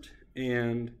excerpt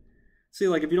and see,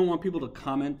 like, if you don't want people to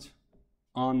comment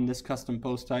on this custom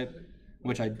post type,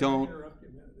 which I don't. Interrupt you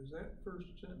a minute. Is that first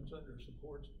sentence under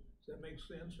supports, does that make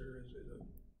sense, or is it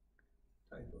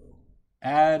a typo?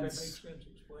 Adds, that makes sense,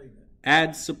 explain it.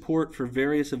 Add support for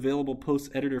various available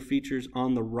post editor features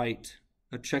on the right.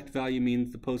 A checked value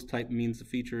means the post type means the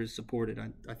feature is supported.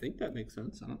 I think that makes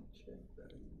sense. Huh? Checked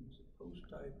value means the post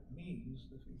type means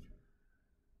the feature.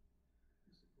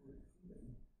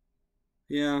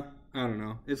 Yeah, I don't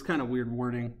know. It's kind of weird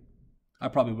wording. I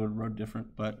probably would have wrote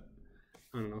different, but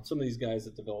I don't know. Some of these guys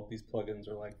that develop these plugins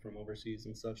are like from overseas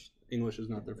and such. English is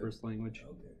not their first language.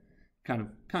 Okay. Kind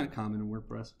of common in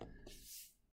WordPress.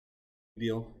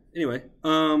 Deal. Anyway,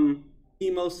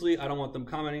 mostly I don't want them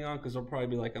commenting on because they'll probably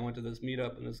be like, I went to this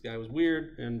meetup and this guy was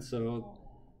weird, and so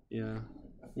yeah,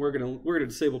 we're gonna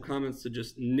disable comments to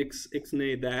just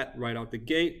ixnay that right out the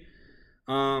gate.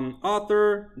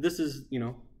 Author. This is, you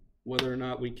know, whether or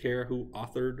not we care who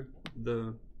authored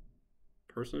the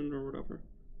person or whatever.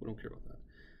 We don't care about that.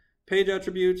 Page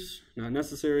attributes, not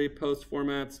necessary. Post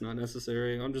formats, not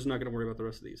necessary. I'm just not going to worry about the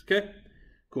rest of these. Okay?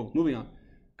 Cool. Moving on.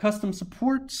 Custom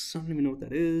supports. I don't even know what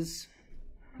that is.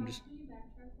 I'm just. Can you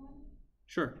backtrack one?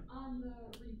 Sure. On the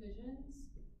revisions,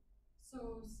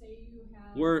 so say you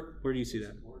have. Where do you see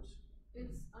that?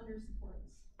 It's under supports.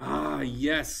 Ah,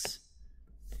 yes.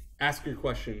 Ask your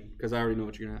question because I already know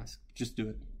what you're going to ask. Just do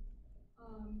it.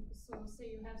 So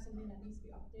say you have something that needs to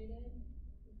be updated.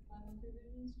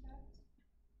 Revisions checked?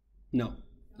 No,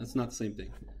 that's not the same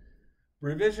thing.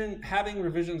 Having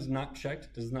revisions not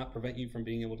checked does not prevent you from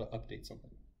being able to update something.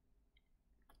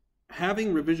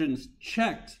 Having revisions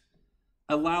checked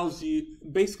allows you,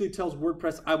 basically tells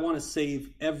WordPress, I want to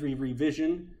save every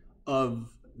revision of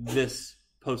this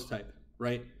post type,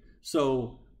 right?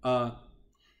 So I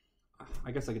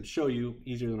guess I could show you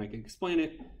easier than I can explain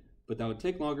it, but that would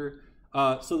take longer.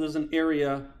 So there's an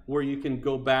area where you can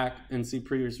go back and see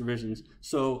previous revisions.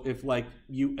 So if like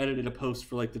you edited a post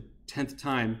for like the 10th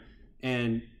time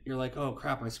and you're like, oh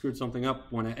crap, I screwed something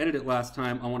up when I edited it last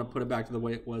time, I want to put it back to the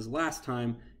way it was last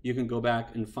time, you can go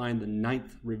back and find the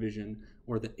 9th revision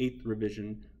or the 8th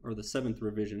revision or the 7th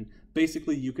revision.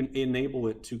 Basically, you can enable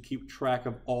it to keep track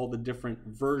of all the different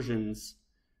versions.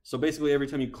 So basically, every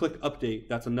time you click update,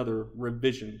 that's another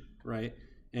revision, right?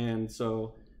 And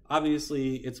so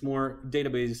obviously, it's more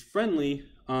database friendly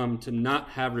to not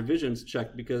have revisions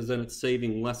checked because then it's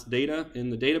saving less data in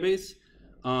the database.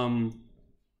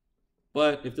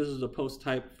 But if this is a post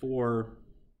type for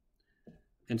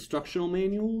instructional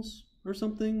manuals or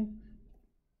something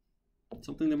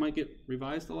that might get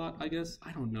revised a lot, I guess.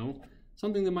 I don't know.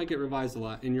 Something that might get revised a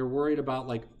lot, and you're worried about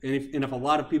like, and if a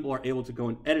lot of people are able to go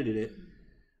and edit it,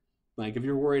 like if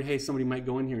you're worried, hey, somebody might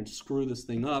go in here and screw this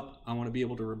thing up, I want to be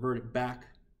able to revert it back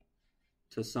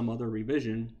to some other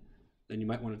revision, then you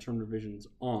might want to turn revisions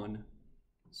on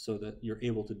so that you're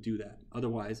able to do that.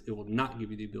 Otherwise, it will not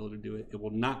give you the ability to do it. It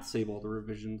will not save all the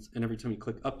revisions, and every time you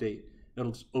click update,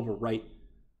 it'll just overwrite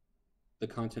the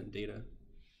content data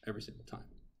every single time.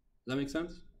 Does that make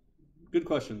sense? Good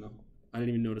question, though. I didn't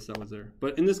even notice that was there.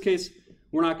 But in this case,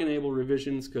 we're not going to enable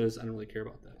revisions because I don't really care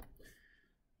about that.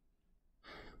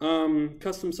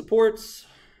 Custom supports.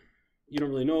 You don't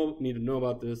really need to know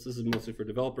about this. This is mostly for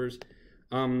developers.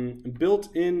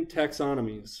 Built-in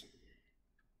taxonomies.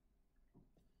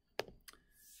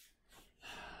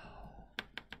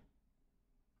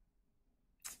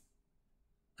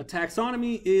 A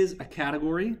taxonomy is a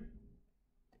category.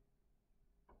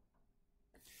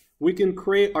 We can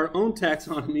create our own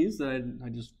taxonomies that I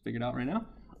just figured out right now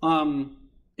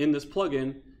in this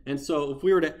plugin. And so if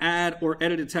we were to add or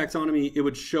edit a taxonomy, it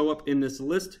would show up in this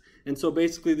list. And so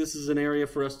basically this is an area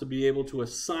for us to be able to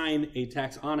assign a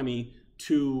taxonomy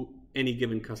to any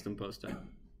given custom post type.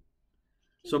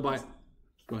 So go ahead.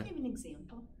 Give an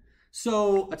example.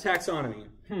 So a taxonomy.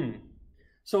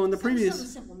 So in the previous...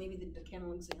 Something simple, maybe the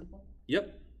kennel example.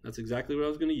 Yep, that's exactly what I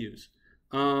was going to use.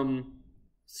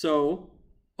 So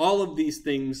all of these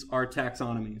things are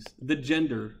taxonomies. The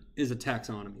gender is a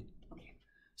taxonomy. Okay.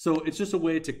 So it's just a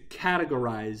way to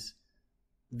categorize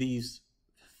these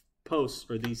posts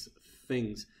or these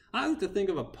things. I like to think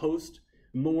of a post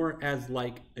more as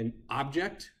like an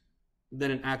object than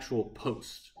an actual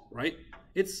post, right?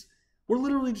 We're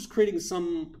literally just creating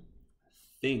some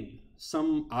thing,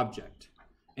 some object.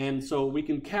 And so we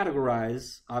can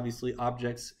categorize, obviously,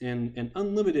 objects in an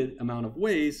unlimited amount of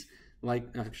ways. Like,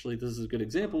 actually, this is a good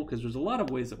example because there's a lot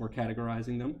of ways that we're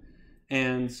categorizing them.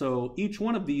 And so each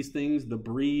one of these things, the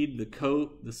breed, the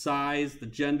coat, the size, the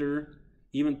gender,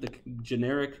 even the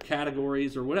generic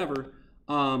categories or whatever,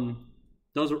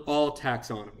 those are all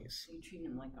taxonomies. So you treat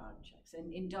them like objects.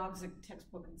 And in dogs, a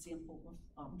textbook example of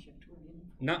object oriented.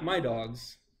 Not my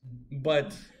dogs,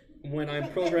 but when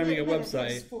I'm programming a website.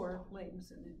 There's 4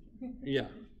 legs in it. Yeah.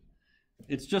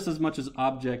 It's just as much as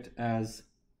object as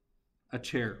a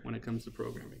chair when it comes to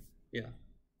programming. Yeah.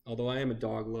 Although I am a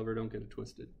dog lover, don't get it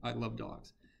twisted. I love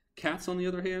dogs. Cats, on the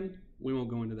other hand, we won't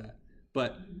go into that.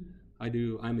 But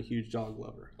I'm a huge dog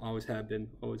lover. Always have been,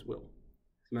 always will.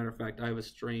 As a matter of fact, I have a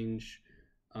strange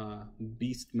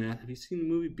Beastmaster. Have you seen the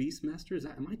movie Beastmaster?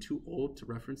 Am I too old to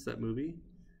reference that movie?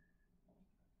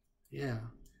 Yeah.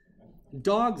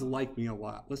 Dogs like me a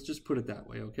lot. Let's just put it that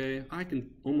way, okay? I can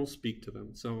almost speak to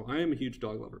them. So I am a huge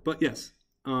dog lover. But yes.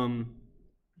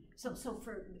 So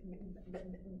for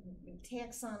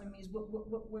taxonomies,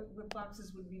 what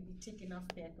boxes would we be ticking off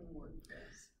back in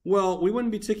WordPress? Well, we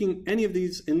wouldn't be ticking any of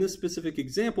these in this specific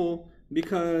example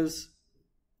because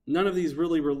none of these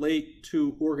really relate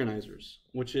to organizers,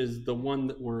 which is the one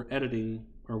that we're editing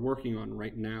or working on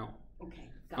right now. Okay.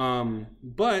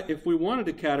 But if we wanted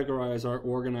to categorize our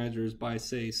organizers by,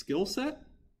 say, skill set,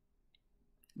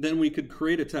 then we could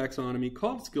create a taxonomy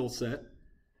called skill set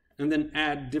and then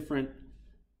add different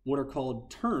what are called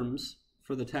terms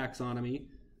for the taxonomy.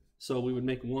 So we would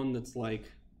make one that's like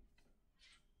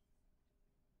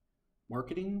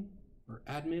marketing or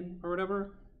admin or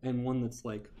whatever, and one that's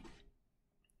like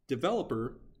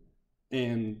developer,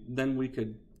 and then we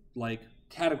could like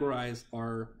categorize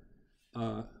our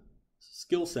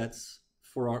skill sets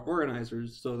for our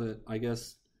organizers so that I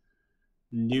guess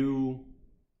new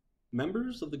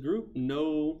members of the group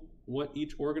know what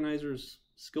each organizer's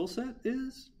skill set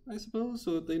is, I suppose,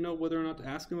 so that they know whether or not to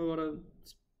ask them about a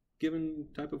given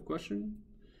type of question.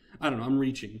 I don't know, I'm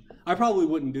reaching. I probably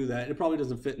wouldn't do that. It probably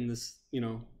doesn't fit in this,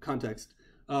 context.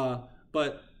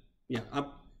 But yeah, I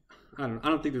don't know. I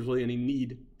don't think there's really any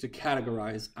need to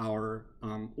categorize our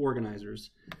organizers.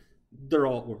 They're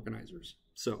all organizers.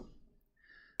 So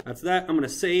that's that. I'm going to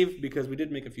save because we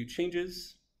did make a few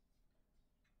changes.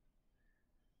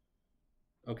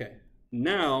 Okay,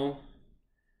 now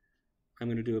I'm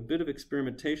going to do a bit of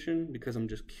experimentation because I'm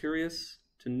just curious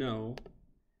to know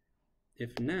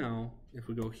if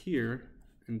we go here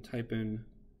and type in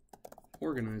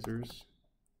organizers,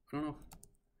 I don't know,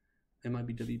 it might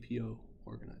be WPO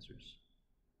organizers.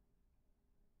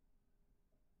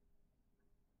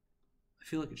 I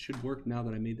feel like it should work now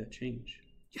that I made that change.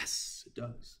 Yes, it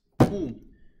does. Boom.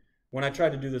 When I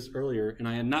tried to do this earlier and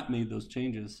I had not made those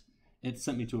changes, it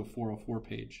sent me to a 404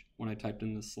 page when I typed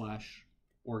in the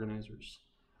 /organizers.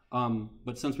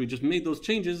 But since we just made those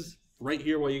changes right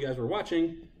here while you guys were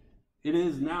watching, it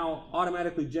is now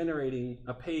automatically generating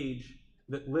a page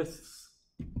that lists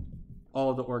all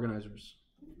of the organizers.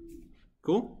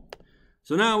 Cool?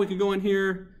 So now we can go in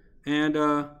here and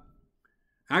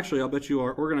actually I'll bet you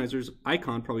our organizers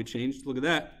icon probably changed. Look at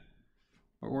that.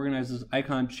 Our organizers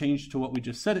icon changed to what we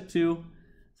just set it to.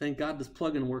 Thank God this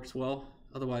plugin works well.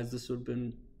 Otherwise this would have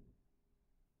been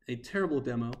a terrible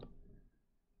demo.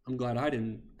 I'm glad I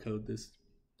didn't code this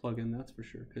plugin, that's for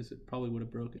sure, because it probably would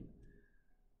have broken.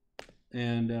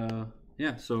 And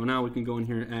yeah, so now we can go in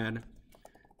here and add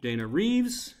Dana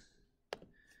Reeves.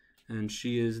 And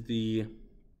she is the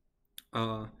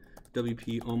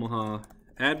WP Omaha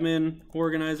admin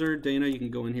organizer. Dana, you can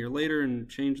go in here later and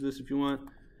change this if you want.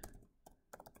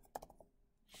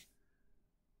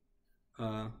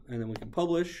 And then we can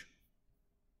publish.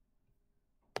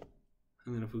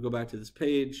 And then if we go back to this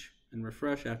page and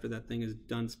refresh after that thing is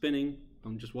done spinning,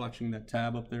 I'm just watching that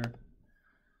tab up there.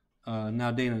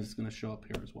 Now Dana's going to show up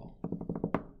here as well.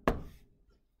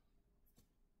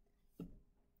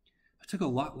 It took a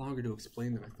lot longer to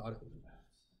explain than I thought it would.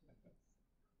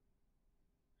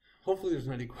 Hopefully there's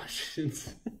not any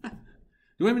questions. Do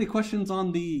we have any questions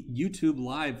on the YouTube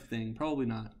live thing? Probably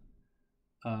not.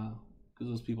 Because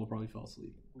those people probably fell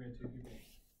asleep. We had 2 people.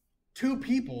 2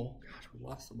 people? Gosh, we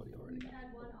lost somebody already. You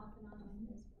had one off and on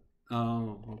Facebook.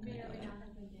 Oh, okay. May or may not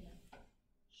have been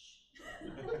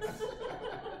Dana.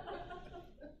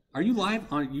 Are you live?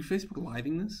 Are you Facebook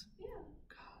living this? Yeah.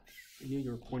 Gosh, I knew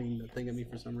you were pointing the thing at me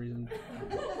for some reason.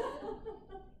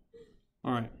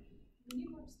 All right. We need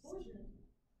more exposure.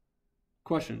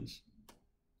 Questions?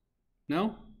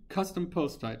 No? Custom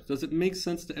post types. Does it make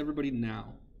sense to everybody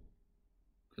now?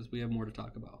 Because we have more to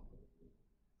talk about.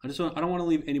 I don't want to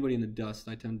leave anybody in the dust.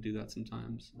 I tend to do that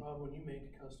sometimes. Rob, when you make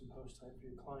a custom post type for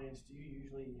your clients, do you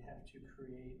usually have to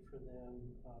create for them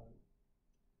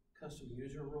custom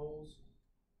user roles?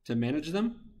 To manage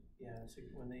them? Yeah, so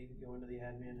when they go into the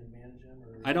admin and manage them?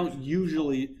 Or I don't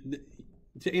usually,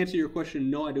 to answer your question,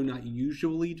 no, I do not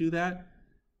usually do that.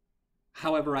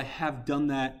 However, I have done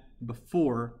that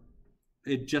before.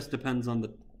 It just depends on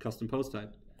the custom post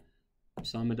type.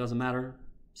 Some it doesn't matter,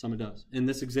 some it does. In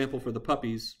this example for the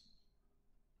puppies,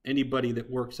 anybody that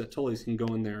works at Tully's can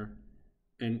go in there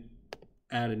and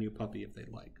add a new puppy if they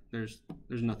like. There's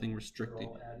nothing restricting.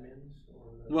 all admins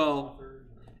or the Well, authors?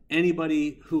 Or?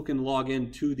 Anybody who can log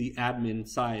into the admin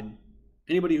side,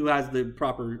 anybody who has the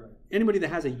proper, anybody that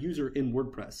has a user in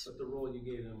WordPress. But the role you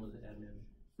gave them was admin.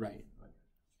 Right.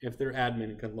 If they're admin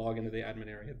and can log into the admin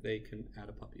area, they can add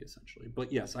a puppy essentially.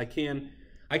 But yes, I can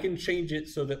change it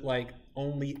so that like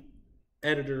only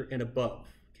editor and above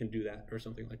can do that or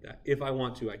something like that. If I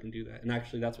want to, I can do that. And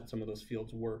actually that's what some of those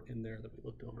fields were in there that we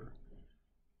looked over.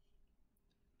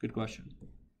 Good question.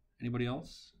 Anybody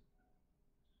else?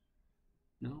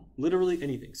 No? Literally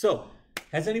anything. So,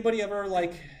 has anybody ever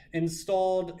like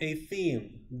installed a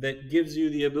theme that gives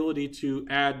you the ability to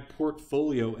add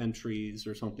portfolio entries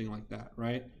or something like that,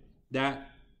 right? That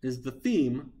is the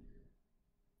theme,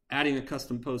 adding a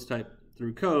custom post type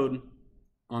through code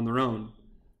on their own.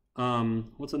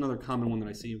 What's another common one that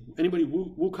I see? Anybody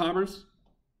WooCommerce?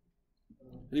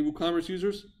 Any WooCommerce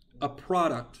users? A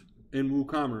product in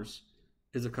WooCommerce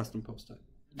is a custom post type.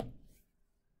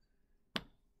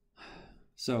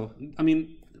 So, I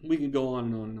mean, we can go on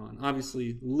and on and on.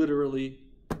 Obviously, literally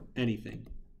anything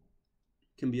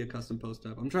can be a custom post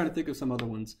type. I'm trying to think of some other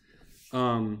ones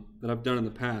that I've done in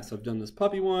the past. I've done this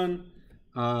puppy one.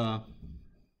 I've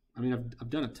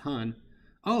done a ton.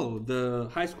 Oh, the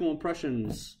High School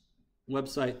Impressions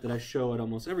website that I show at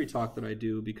almost every talk that I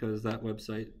do because that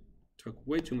website took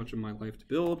way too much of my life to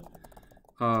build,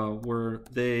 where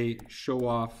they show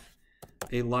off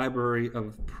a library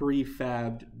of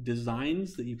prefabbed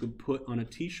designs that you could put on a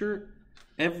t-shirt.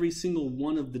 Every single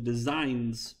one of the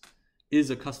designs is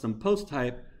a custom post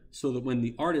type so that when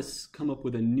the artists come up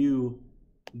with a new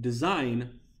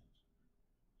design,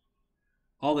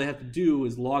 all they have to do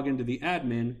is log into the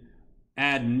admin,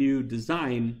 add new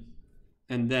design,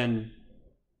 and then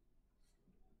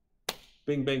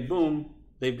bing, bang, boom,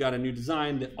 they've got a new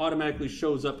design that automatically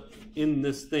shows up in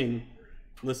this thing,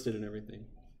 listed and everything,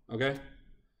 okay?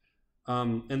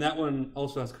 And that one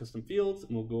also has custom fields,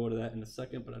 and we'll go to that in a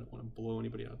second, but I don't want to blow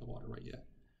anybody out of the water right yet.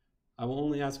 I will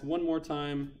only ask one more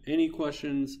time. Any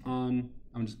questions on,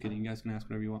 I'm just kidding, you guys can ask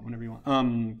whatever you want, whenever you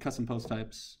want. Custom post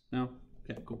types, no?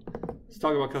 Okay, cool. Let's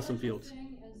talk about custom fields.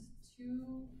 Thing as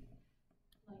too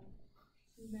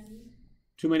many.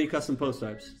 Too many custom post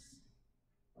types.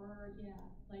 Or yeah,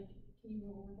 like can you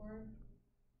go overboard?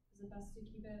 Is it best to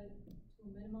keep it to a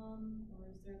minimum, or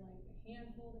is there like a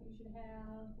handful that you should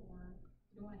have, or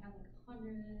you don't want to have like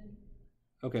 100?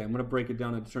 Okay, I'm going to break it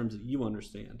down into terms that you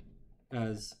understand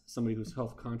as somebody who's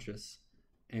health conscious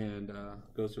and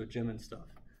goes to a gym and stuff.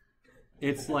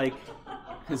 It's like,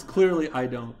 because clearly I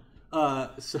don't.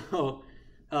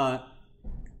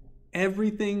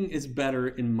 Everything is better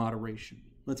in moderation.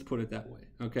 Let's put it that way,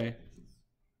 okay?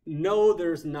 No,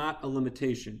 there's not a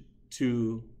limitation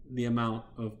to the amount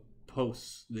of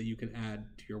posts that you can add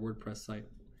to your WordPress site.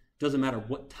 Doesn't matter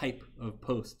what type of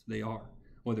post they are,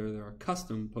 whether they're a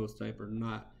custom post type or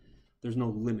not. There's no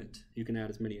limit. You can add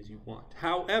as many as you want.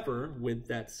 However, with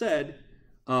that said,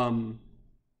 nobody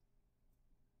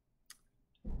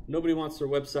wants their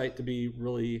website to be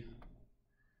really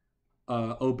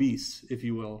obese, if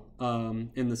you will,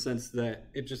 in the sense that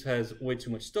it just has way too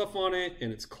much stuff on it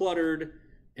and it's cluttered,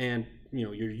 and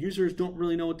your users don't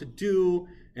really know what to do,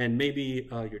 and maybe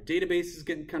your database is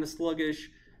getting kind of sluggish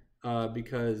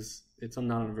because it's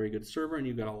not on a very good server, and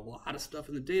you've got a lot of stuff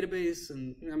in the database.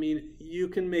 And I mean, you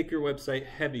can make your website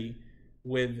heavy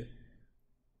with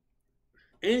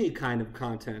any kind of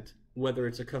content, whether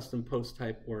it's a custom post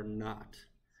type or not.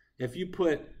 If you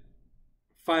put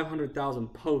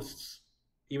 500,000 posts,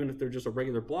 even if they're just a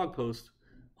regular blog post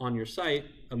on your site,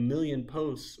 1 million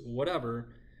posts,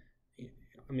 whatever,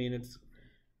 I mean, it's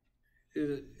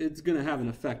going to have an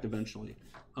effect eventually.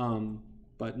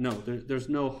 But no, there's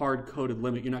no hard-coded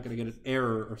limit. You're not going to get an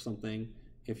error or something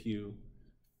if you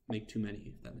make too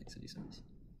many, if that makes any sense.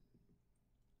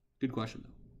 Good question,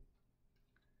 though.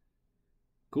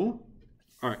 Cool?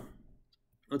 All right.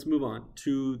 Let's move on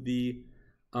to the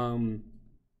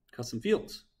custom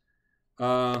fields.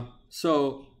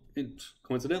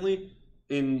 Coincidentally,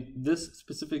 in this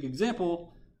specific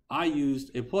example, I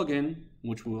used a plugin,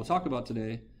 which we will talk about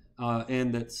today,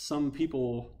 and that some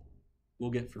people will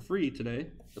get for free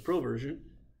today, the pro version.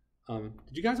 Did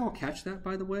you guys all catch that,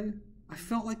 by the way? I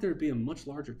felt like there'd be a much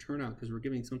larger turnout because we're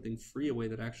giving something free away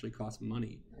that actually costs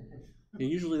money. And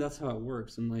usually that's how it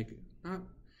works. And like, not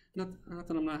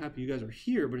that I'm not happy you guys are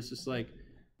here, but it's just like,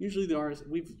 usually the RS,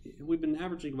 we've been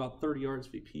averaging about 30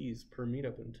 RSVPs per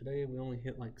meetup, and today we only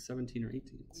hit like 17 or 18.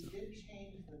 So. We did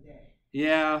change the day.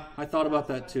 Yeah, I thought about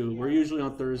that too. We're usually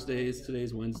on Thursdays.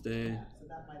 Today's Wednesday. Yeah, so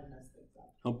that might have messed things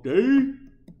up. Hump day.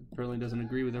 Apparently doesn't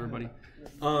agree with everybody.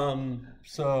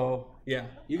 So yeah,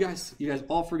 you guys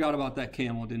all forgot about that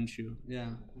camel, didn't you?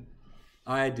 Yeah,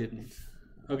 I didn't.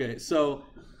 Okay, so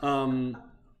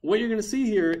what you're gonna see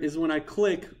here is when I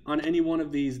click on any one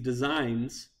of these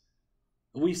designs,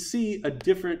 we see a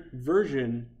different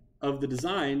version of the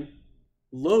design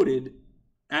loaded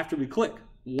after we click.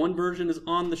 One version is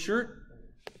on the shirt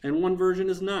and one version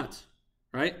is not,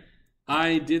 right?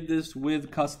 I did this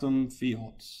with custom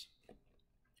fields.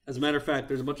 As a matter of fact,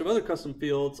 there's a bunch of other custom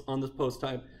fields on this post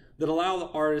type that allow the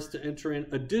artist to enter in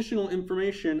additional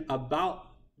information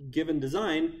about given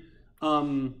design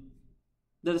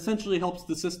that essentially helps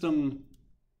the system,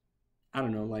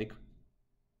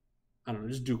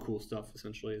 just do cool stuff,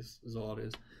 essentially, is all it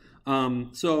is.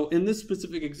 So in this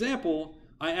specific example,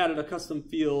 I added a custom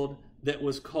field that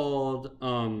was called,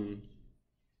 what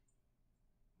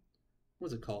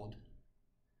was it called?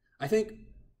 I can't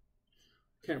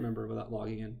remember without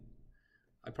logging in.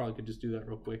 I probably could just do that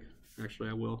real quick. Actually,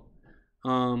 I will.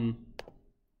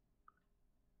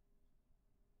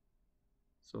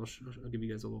 So I'll give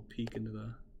you guys a little peek into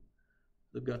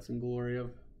the guts and glory of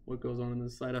what goes on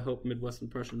this site. I hope Midwest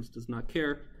Impressions does not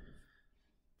care.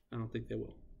 I don't think they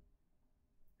will.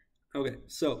 Okay,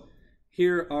 so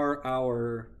here are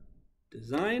our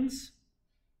designs.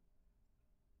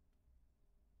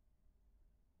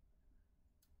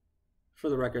 For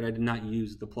the record, I did not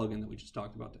use the plugin that we just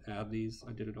talked about to add these.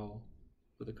 I did it all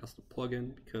with a custom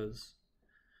plugin because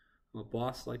I'm a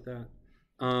boss like that.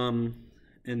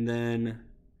 And then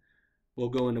we'll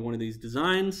go into one of these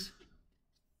designs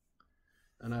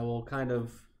and I will kind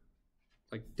of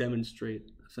like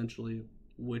demonstrate essentially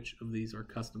which of these are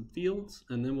custom fields,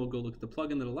 and then we'll go look at the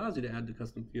plugin that allows you to add the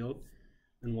custom field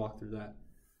and walk through that.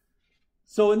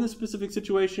 So in this specific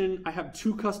situation, I have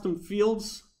two custom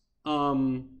fields.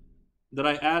 that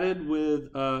I added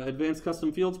with Advanced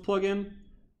Custom Fields plugin.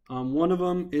 One of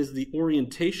them is the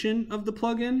orientation of the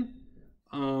plugin.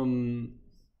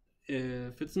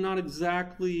 If it's not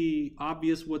exactly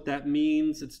obvious what that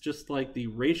means, it's just like the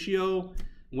ratio,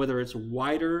 whether it's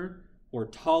wider or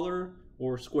taller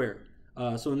or square.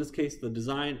 So in this case, the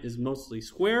design is mostly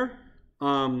square.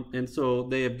 And so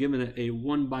they have given it a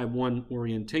 1x1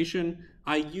 orientation.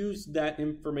 I used that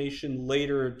information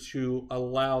later to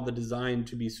allow the design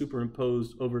to be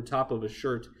superimposed over top of a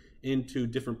shirt into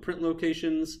different print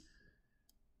locations.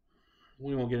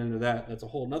 We won't get into that. That's a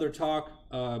whole nother talk,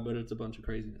 but it's a bunch of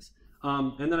craziness.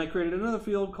 And then I created another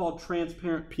field called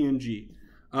transparent PNG.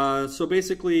 So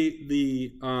basically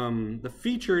the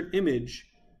featured image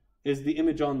is the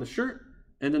image on the shirt,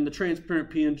 and then the transparent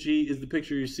PNG is the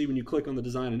picture you see when you click on the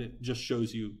design and it just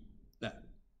shows you that.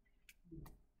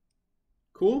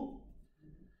 Cool?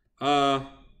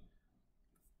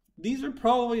 These are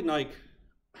probably like,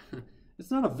 it's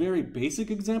not a very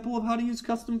basic example of how to use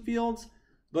custom fields,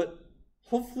 but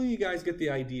hopefully you guys get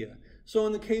the idea. So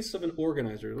in the case of an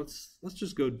organizer, let's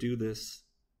just go do this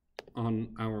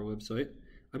on our website.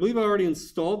 I believe I already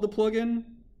installed the plugin.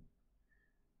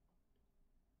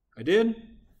 I did.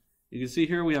 You can see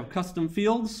here we have custom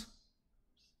fields.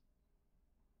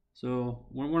 So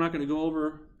we're not going to go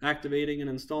over activating and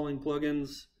installing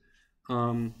plugins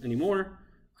anymore.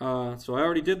 So I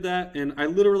already did that, and I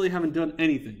literally haven't done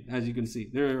anything, as you can see.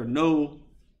 There are no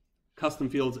custom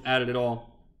fields added at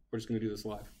all. We're just going to do this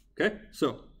live. Okay,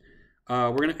 so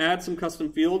we're going to add some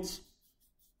custom fields,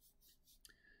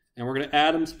 and we're going to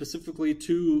add them specifically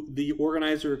to the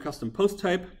organizer custom post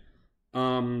type.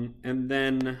 And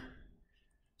then,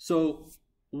 so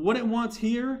what it wants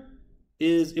here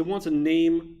is it wants a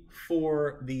name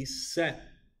for the set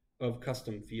of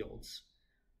custom fields.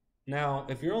 Now,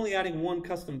 if you're only adding one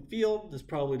custom field, this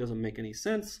probably doesn't make any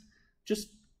sense. Just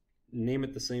name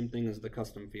it the same thing as the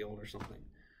custom field or something.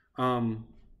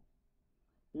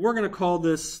 We're going to call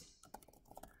this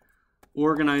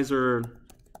organizer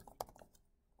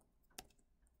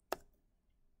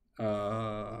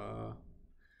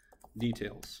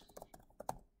details.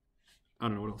 I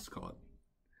don't know what else to call it.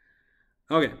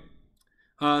 Okay,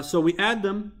 so we add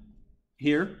them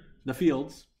here, the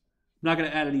fields. I'm not going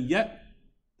to add any yet.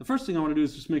 The first thing I want to do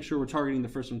is just make sure we're targeting the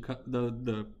first one,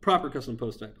 the proper custom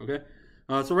post type. Okay,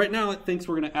 so right now it thinks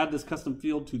we're going to add this custom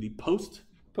field to the post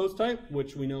type,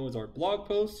 which we know is our blog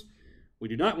post. We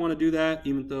do not want to do that,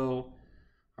 even though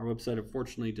our website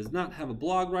unfortunately does not have a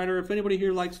blog writer. If anybody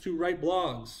here likes to write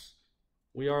blogs,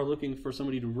 we are looking for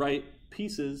somebody to write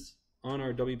pieces on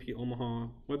our WP Omaha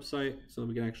website so that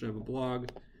we can actually have a blog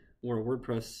or a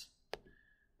WordPress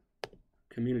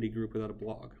community group without a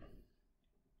blog.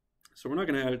 So we're not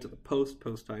going to add it to the post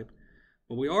type,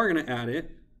 but we are going to add it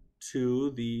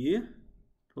to the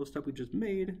post type we just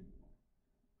made.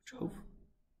 Which hope,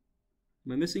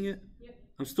 am I missing it? Yep.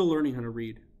 I'm still learning how to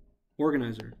read.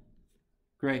 Organizer.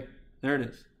 Great. There it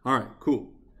is. All right,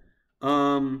 cool. I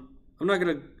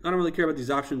don't really care about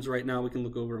these options right now. We can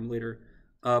look over them later.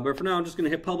 But for now, I'm just going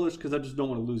to hit publish because I just don't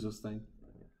want to lose this thing.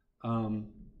 I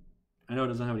know it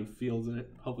doesn't have any fields in it.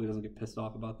 Hopefully it doesn't get pissed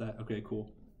off about that. Okay,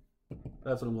 cool.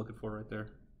 That's what I'm looking for right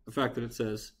there. The fact that it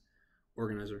says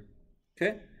organizer.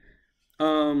 Okay.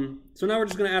 So now we're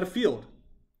just going to add a field.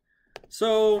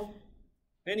 So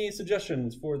any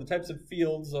suggestions for the types of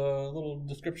fields, little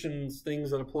descriptions,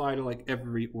 things that apply to like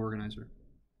every organizer?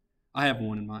 I have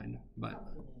one in mind, but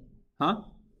huh?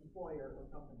 Employer or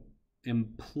company.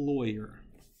 Employer.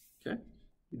 Okay,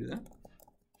 you do that.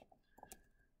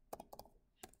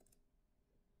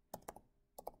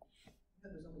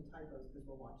 There's only typos because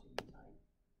we're watching you type.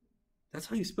 That's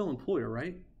how you spell employer,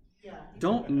 right? Yeah.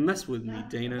 Don't mess with me,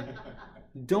 Dana.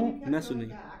 Don't mess with me.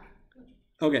 Back.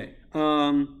 Okay. What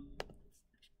are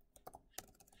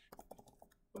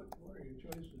your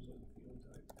choices of field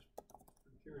types?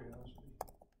 For curiosity.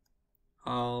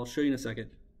 I'll show you in a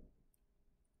second.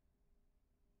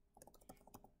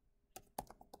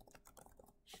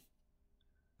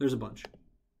 There's a bunch.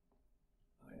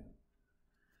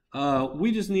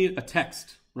 We just need a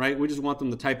text, right? We just want them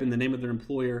to type in the name of their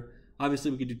employer. Obviously,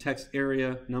 we could do text,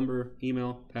 area, number,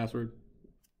 email, password.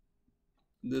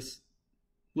 This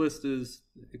list is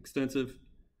extensive.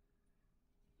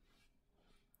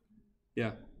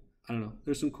 Yeah, I don't know.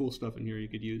 There's some cool stuff in here you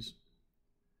could use.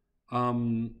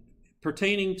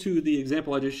 Pertaining to the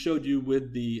example I just showed you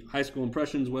with the High School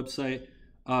Impressions website,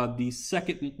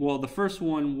 the first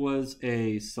one was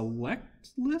a select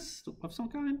list of some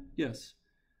kind. Yes.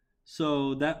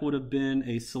 So that would have been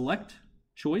a select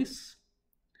choice.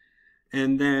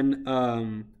 And then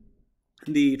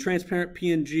the transparent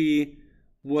PNG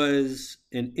was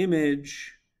an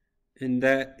image, and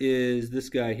that is this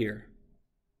guy here,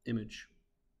 image.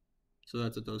 So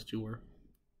that's what those two were.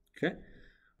 Okay,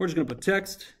 we're just gonna put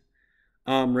text.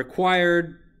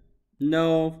 Required,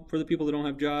 no, for the people that don't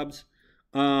have jobs,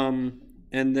 and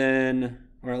then,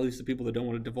 or at least the people that don't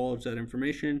want to divulge that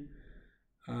information,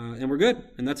 and we're good,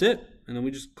 and that's it. And then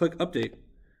we just click update.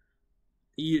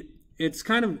 It's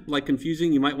kind of like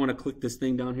confusing. You might want to click this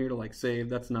thing down here to like save.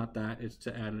 That's not that. It's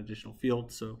to add an additional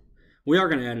field. So we are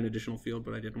going to add an additional field,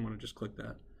 but I didn't want to just click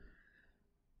that.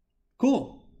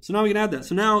 Cool. So now we can add that.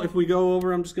 So now if we go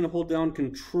over, I'm just going to hold down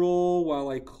Control while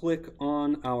I click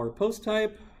on our post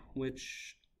type,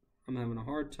 which I'm having a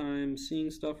hard time seeing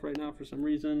stuff right now for some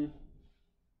reason.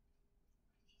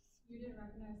 You didn't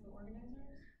recognize the organizers?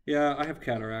 Yeah, I have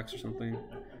cataracts or something.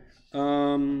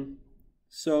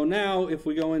 So now if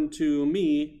we go into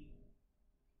me,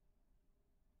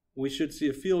 we should see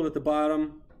a field at the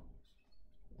bottom.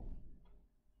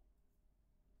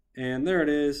 And there it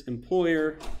is,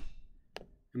 employer,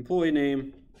 employee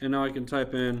name, and now I can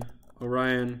type in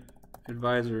Orion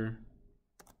Advisor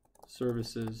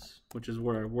Services, which is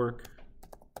where I work.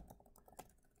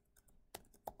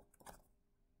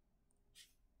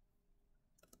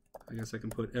 I guess I can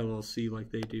put LLC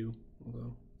like they do,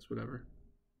 although it's whatever.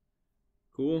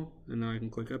 Cool, and now I can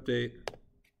click update,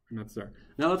 and that's there.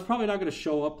 Now that's probably not going to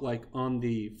show up like on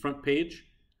the front page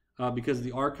because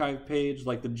the archive page,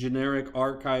 like the generic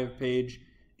archive page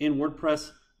in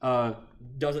WordPress,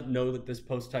 doesn't know that this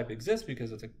post type exists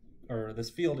because it's or this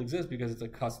field exists because it's a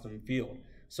custom field.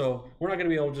 So we're not going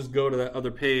to be able to just go to that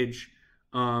other page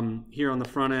here on the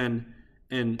front end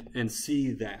and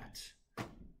see that.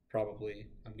 Probably,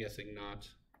 I'm guessing not.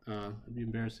 It'd be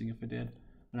embarrassing if it did,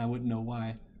 and I wouldn't know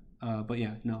why. But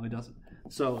yeah, no, it doesn't.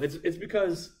 So it's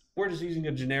because we're just using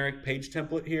a generic page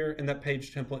template here, and that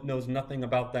page template knows nothing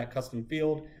about that custom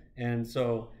field. And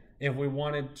so if we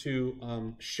wanted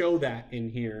to show that in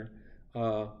here, You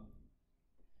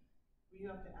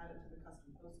have to add it to the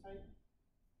custom post type,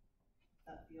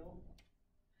 that field.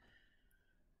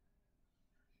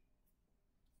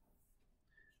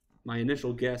 my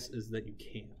initial guess is that you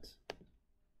can't.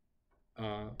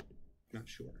 Not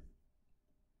sure.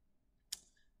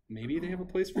 Maybe they have a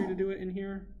place for you to do it in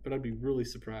here, but I'd be really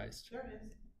surprised. There it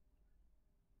is.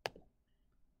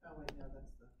 Oh wait, no,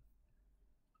 that's the.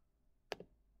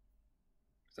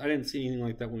 I didn't see anything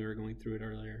like that when we were going through it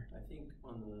earlier. I think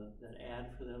on that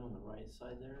ad for them on the right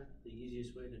side there, the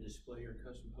easiest way to display your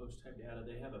custom post type data,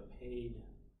 they have a paid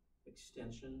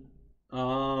extension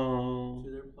Oh, to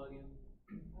their plugin.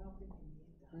 I don't think you need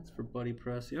that. that's for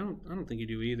BuddyPress. Yeah, I don't think you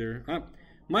do either.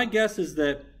 My guess is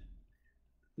that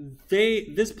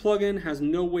this plugin has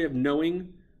no way of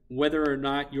knowing whether or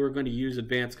not you're going to use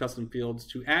advanced custom fields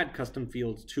to add custom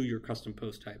fields to your custom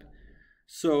post type.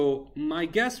 So my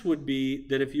guess would be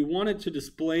that if you wanted to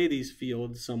display these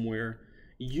fields somewhere,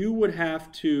 you would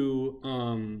have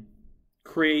to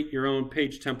create your own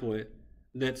page template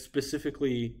that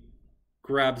specifically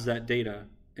grabs that data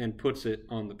and puts it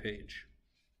on the page.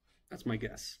 That's my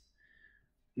guess.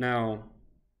 Now,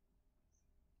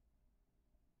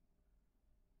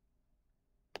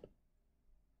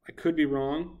 I could be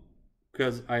wrong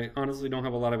because I honestly don't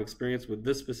have a lot of experience with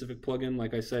this specific plugin.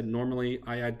 Like I said, normally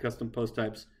I add custom post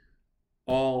types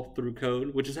all through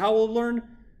code, which is how we'll learn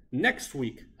next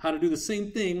week how to do the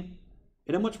same thing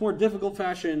in a much more difficult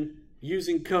fashion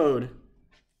using code.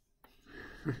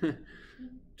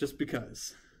 Just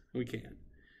because we can.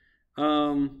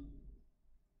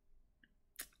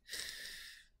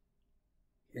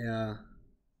 Yeah.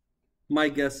 My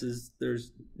guess is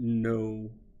there's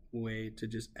no way to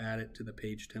just add it to the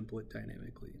page template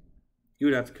dynamically. You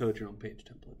would have to code your own page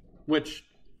template, which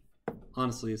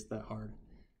honestly is that hard.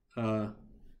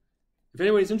 If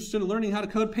anybody's interested in learning how to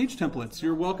code page templates,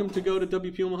 you're welcome to go to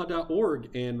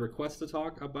wpomaha.org and request to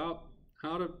talk about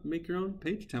how to make your own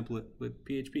page template with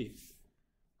PHP.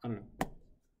 I don't know.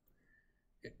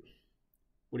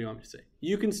 What do you want me to say?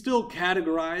 You can still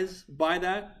categorize by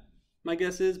that, my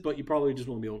guess is, but you probably just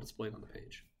won't be able to display it on the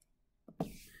page.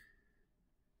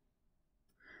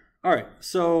 All right,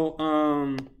 so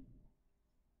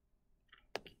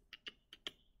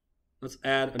let's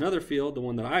add another field, the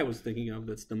one that I was thinking of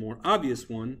that's the more obvious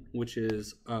one, which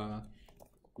is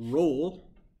role.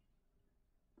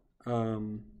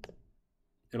 It'll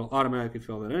automatically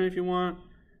fill that in if you want.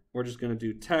 We're just going to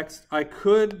do text. I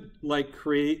could like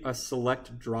create a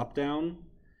select dropdown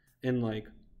and like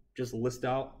just list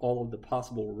out all of the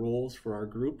possible roles for our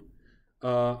group.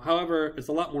 However, it's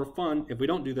a lot more fun if we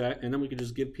don't do that, and then we can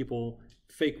just give people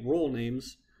fake role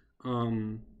names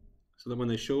so that when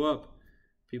they show up,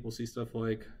 people see stuff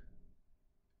like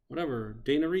whatever,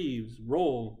 Dana Reeves,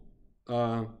 role,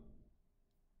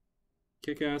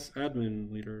 kick-ass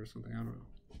admin leader or something, I don't know.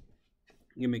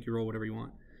 You can make your role whatever you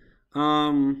want.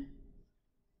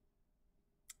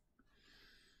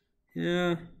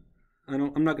 Yeah,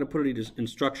 I'm not going to put any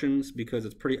instructions because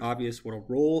it's pretty obvious what a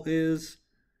role is.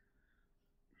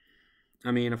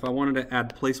 I mean, if I wanted to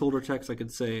add placeholder text, I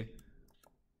could say,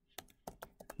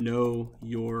 know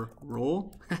your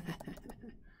role.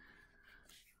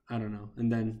 I don't know.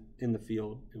 And then in the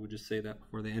field, it would just say that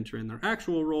before they enter in their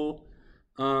actual role.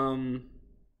 Yeah,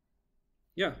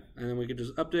 and then we could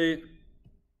just update.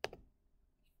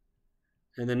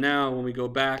 And then now when we go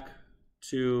back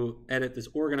to edit this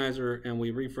organizer and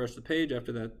we refresh the page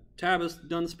after that tab is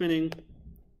done spinning,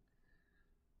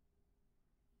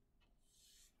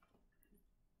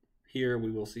 here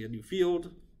we will see a new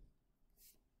field.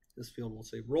 This field will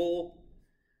say role,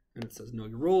 and it says know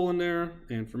your role in there.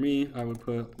 And for me, I would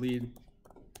put lead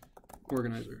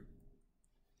organizer.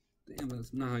 Damn,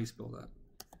 that's not how you spell that.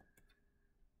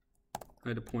 I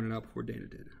had to point it out before Dana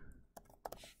did.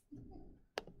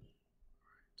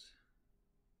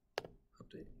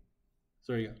 Update.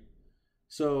 So there you go.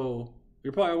 So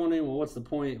you're probably wondering, well, what's the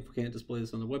point if we can't display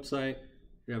this on the website?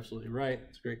 You're absolutely right.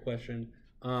 It's a great question.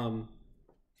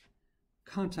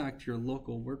 Contact your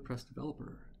local WordPress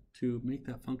developer to make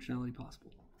that functionality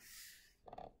possible.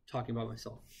 Talking about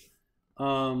myself.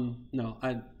 No,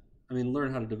 I mean,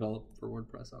 learn how to develop for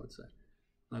WordPress, I would say.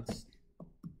 That's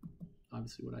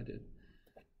obviously what I did.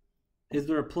 Is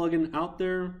there a plugin out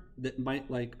there that might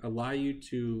like allow you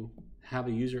to have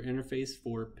a user interface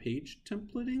for page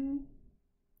templating?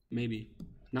 Maybe.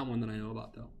 Not one that I know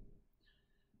about though.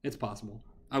 It's possible.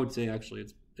 I would say actually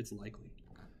it's likely.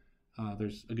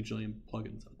 There's a gajillion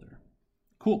plugins out there.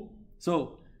 Cool.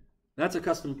 So that's a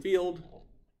custom field.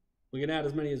 We can add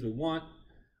as many as we want.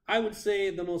 I would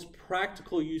say the most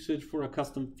practical usage for a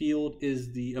custom field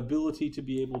is the ability to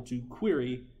be able to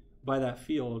query by that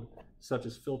field, such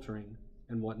as filtering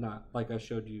and whatnot, like I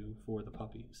showed you for the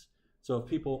puppies. So if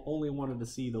people only wanted to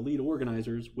see the lead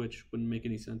organizers, which wouldn't make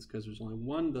any sense because there's only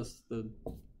one, thus the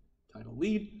title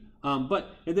lead.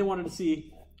 But if they wanted to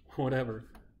see whatever,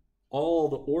 all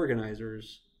the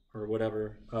organizers or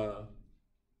whatever,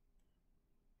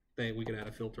 we could add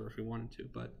a filter if we wanted to.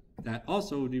 But that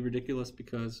also would be ridiculous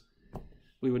because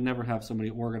we would never have so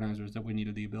many organizers that we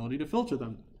needed the ability to filter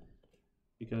them,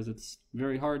 because it's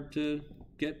very hard to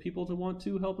get people to want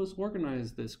to help us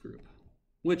organize this group.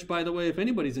 Which, by the way, if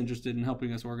anybody's interested in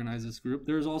helping us organize this group,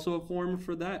 there's also a form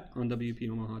for that on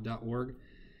wpomaha.org.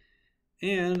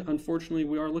 And unfortunately,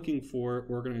 we are looking for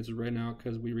organizers right now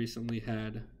because we recently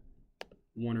had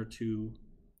one or two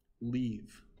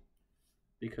leave.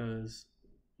 Because,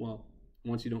 well,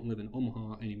 once you don't live in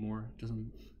Omaha anymore, it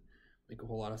doesn't make a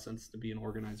whole lot of sense to be an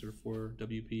organizer for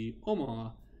WP Omaha.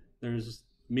 There's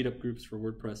meetup groups for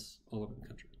WordPress all over the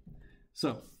country.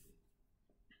 So,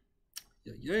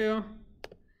 yeah.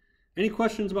 Any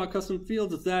questions about custom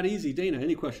fields? It's that easy. Dana,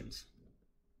 any questions?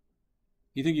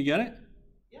 You think you get it?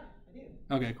 Yeah, I do.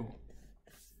 Okay, cool.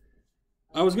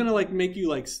 I was gonna make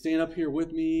you stand up here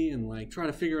with me and try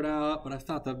to figure it out, but I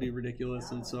thought that'd be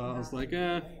ridiculous, and so I was like, Huh?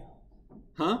 Now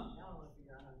I want to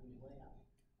figure out how to do layout.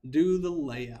 Do the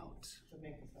layout. To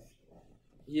make this up show up.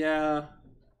 Yeah,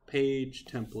 page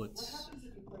templates. What happens if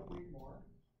you click read more?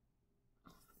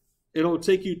 It'll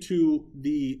take you to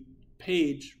the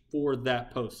page for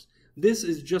that post. This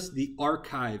is just the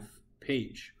archive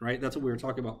page, right? That's what we were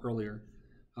talking about earlier,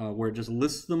 where it just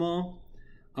lists them all.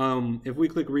 If we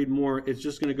click read more, it's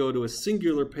just going to go to a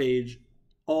singular page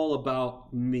all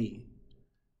about me,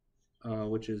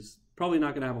 which is probably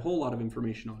not going to have a whole lot of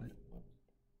information on it.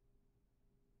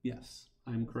 Yes,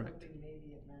 I'm correct.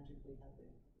 Maybe it magically has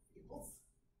it equals.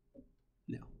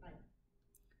 No.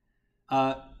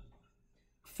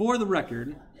 For the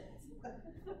record,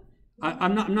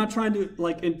 I'm not trying to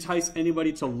entice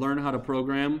anybody to learn how to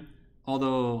program,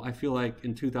 although I feel like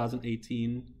in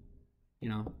 2018,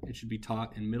 it should be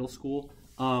taught in middle school.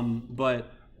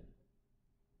 But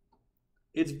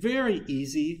it's very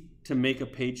easy to make a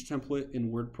page template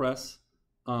in WordPress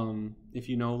if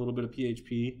you know a little bit of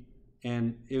PHP,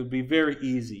 and it would be very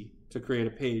easy to create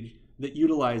a page that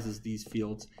utilizes these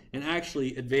fields. And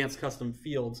actually, Advanced Custom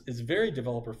Fields is very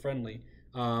developer friendly.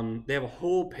 They have a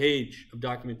whole page of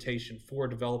documentation for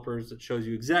developers that shows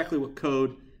you exactly what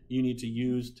code you need to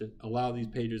use to allow these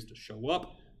pages to show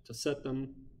up, to set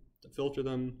them, to filter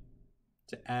them,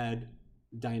 to add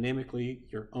dynamically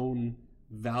your own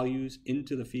values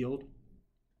into the field.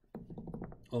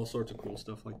 All sorts of cool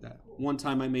stuff like that. One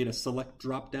time I made a select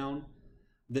drop down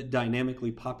that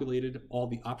dynamically populated all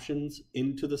the options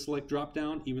into the select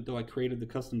dropdown, even though I created the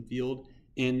custom field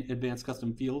in advanced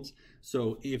custom fields.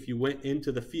 So if you went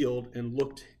into the field and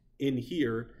looked in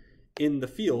here, in the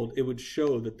field, it would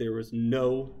show that there was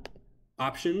no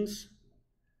options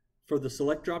for the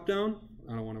select dropdown.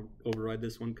 I don't want to override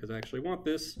this one because I actually want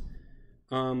this.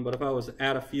 But if I was to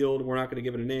add a field, we're not going to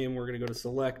give it a name. We're going to go to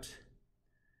select.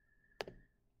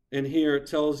 And here it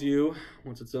tells you,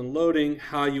 once it's done loading,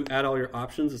 how you add all your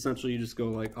options. Essentially, you just go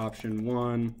like option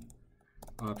 1,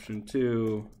 option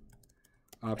 2,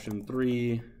 option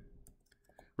 3,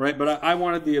 right? But I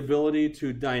wanted the ability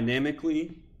to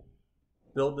dynamically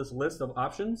build this list of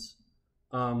options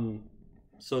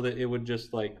so that it would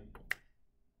just like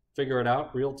figure it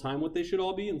out real time what they should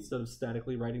all be instead of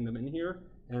statically writing them in here.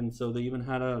 And so they even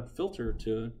had a filter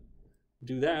to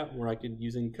do that where I could,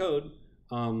 using code,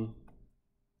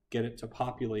 get it to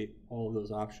populate all of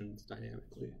those options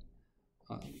dynamically.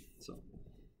 So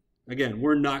again,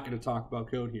 we're not going to talk about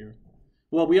code here.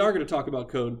 Well, we are going to talk about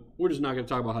code. We're just not going to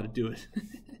talk about how to do it.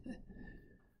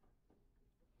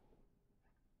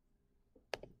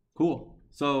 Cool.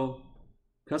 So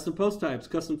custom post types,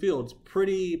 custom fields,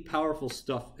 pretty powerful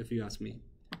stuff if you ask me.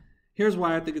 Here's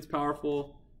why I think it's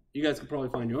powerful. You guys could probably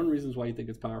find your own reasons why you think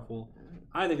it's powerful.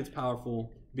 I think it's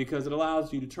powerful because it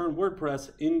allows you to turn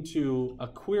WordPress into a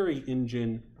query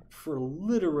engine for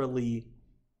literally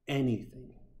anything,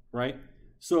 right?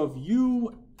 So if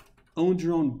you owned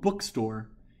your own bookstore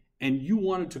and you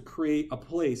wanted to create a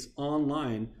place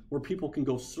online where people can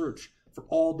go search for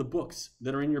all the books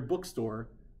that are in your bookstore,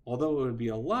 although it would be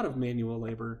a lot of manual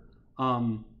labor,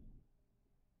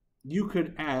 you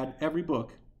could add every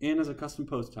book in as a custom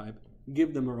post type,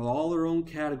 give them all their own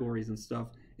categories and stuff,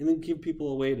 and then give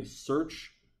people a way to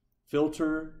search,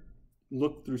 filter,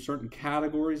 look through certain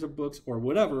categories of books or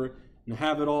whatever, and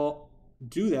have it all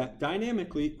do that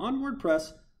dynamically on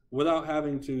WordPress without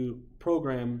having to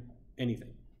program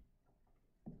anything.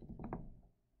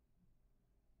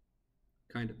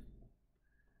 Kind of.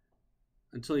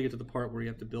 Until you get to the part where you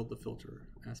have to build the filter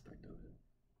aspect of it.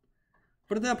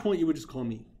 But at that point, you would just call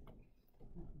me.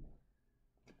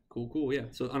 Cool, cool, yeah.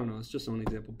 So I don't know, it's just one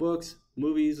example. Books,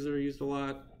 movies that are used a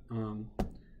lot.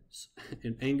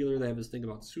 In Angular, they have this thing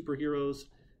about superheroes.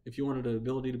 If you wanted the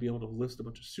ability to be able to list a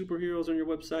bunch of superheroes on your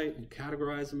website and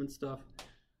categorize them and stuff,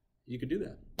 you could do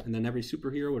that. And then every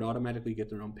superhero would automatically get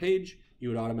their own page. You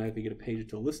would automatically get a page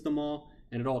to list them all.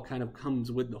 And it all kind of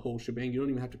comes with the whole shebang. You don't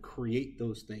even have to create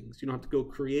those things. You don't have to go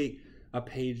create a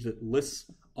page that lists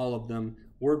all of them.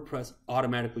 WordPress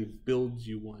automatically builds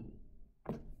you one.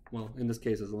 Well, in this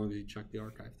case, as long as you check the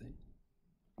archive thing.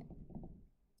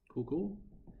 Cool, cool.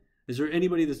 Is there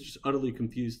anybody that's just utterly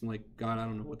confused and like, God, I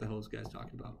don't know what the hell this guy's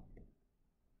talking about?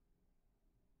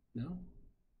 No?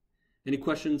 Any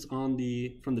questions on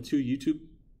from the two YouTube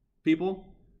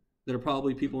people that are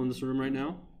probably people in this room right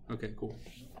now? Okay, cool.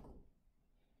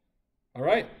 All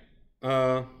right.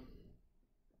 Well,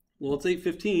 it's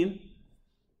 8:15.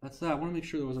 That's that. I want to make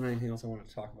sure there wasn't anything else I wanted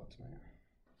to talk about tonight.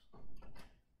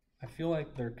 I feel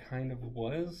like there kind of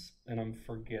was, and I'm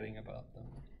forgetting about them.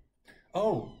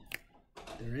 Oh,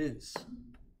 there is.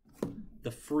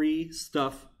 The free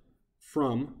stuff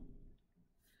from...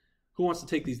 Who wants to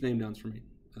take these name downs for me?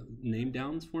 Name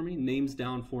downs for me? Names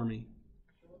down for me.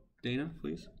 Dana,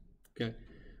 please. Okay.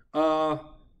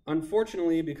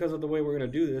 Unfortunately, because of the way we're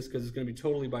going to do this, because it's going to be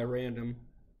totally by random,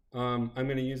 I'm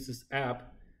going to use this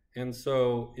app. And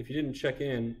so if you didn't check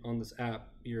in on this app,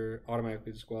 you're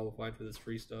automatically disqualified for this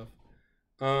free stuff.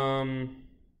 We could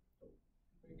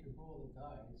roll the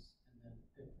dice and then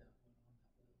pick that one on that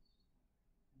list,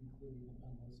 including the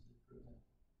unlisted for that.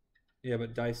 Yeah,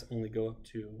 but dice only go up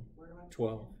to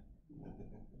 12.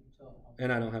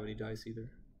 And I don't have any dice either.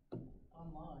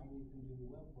 Online, you can do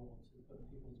web rolls to put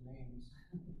people's names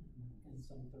in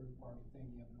some third-party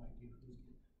thing. You have no idea who's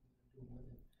doing with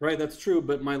it. Right, that's true,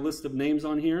 but my list of names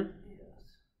on here,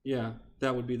 Yes. yeah,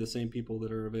 that would be the same people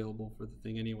that are available for the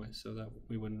thing anyway, so that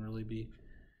we wouldn't really be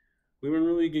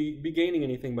gaining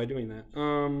anything by doing that.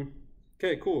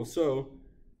 Okay, cool. So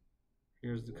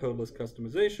here's the codeless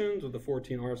customizations with the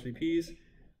 14 RSVPs.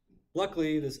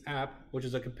 Luckily, this app, which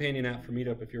is a companion app for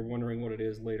Meetup, if you're wondering what it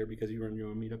is later because you run your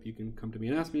own Meetup, you can come to me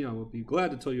and ask me. I will be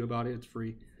glad to tell you about it. It's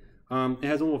free. It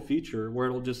has a little feature where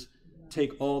it'll just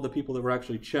take all the people that were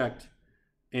actually checked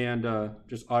and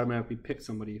just automatically pick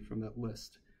somebody from that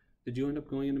list. Did you end up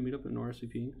going into Meetup and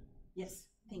RSVPing? Yes,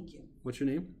 thank you. What's your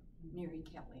name? Mary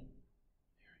Kelly.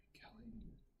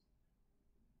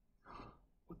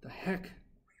 What the heck?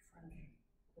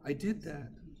 I did that.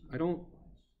 I don't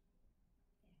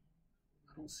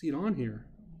see it on here.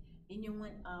 And you know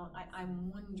what, I'm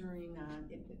wondering,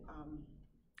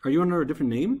 Are you under a different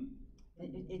name?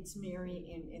 it's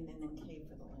Mary and then K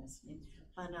for the last name,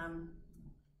 but,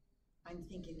 I'm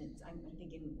thinking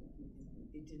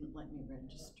it didn't let me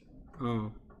register.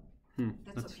 Oh, That's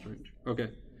that's okay. strange. Okay.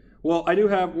 Well, I do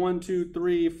have 1, 2,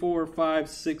 3, 4, 5,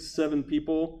 6, 7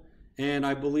 people, and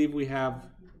I believe we have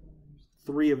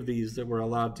 3 of these that we're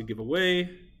allowed to give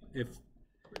away.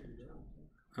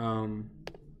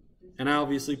 And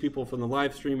obviously people from the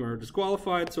live stream are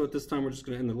disqualified, so at this time we're just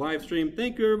going to end the live stream.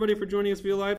 Thank you everybody for joining us via live.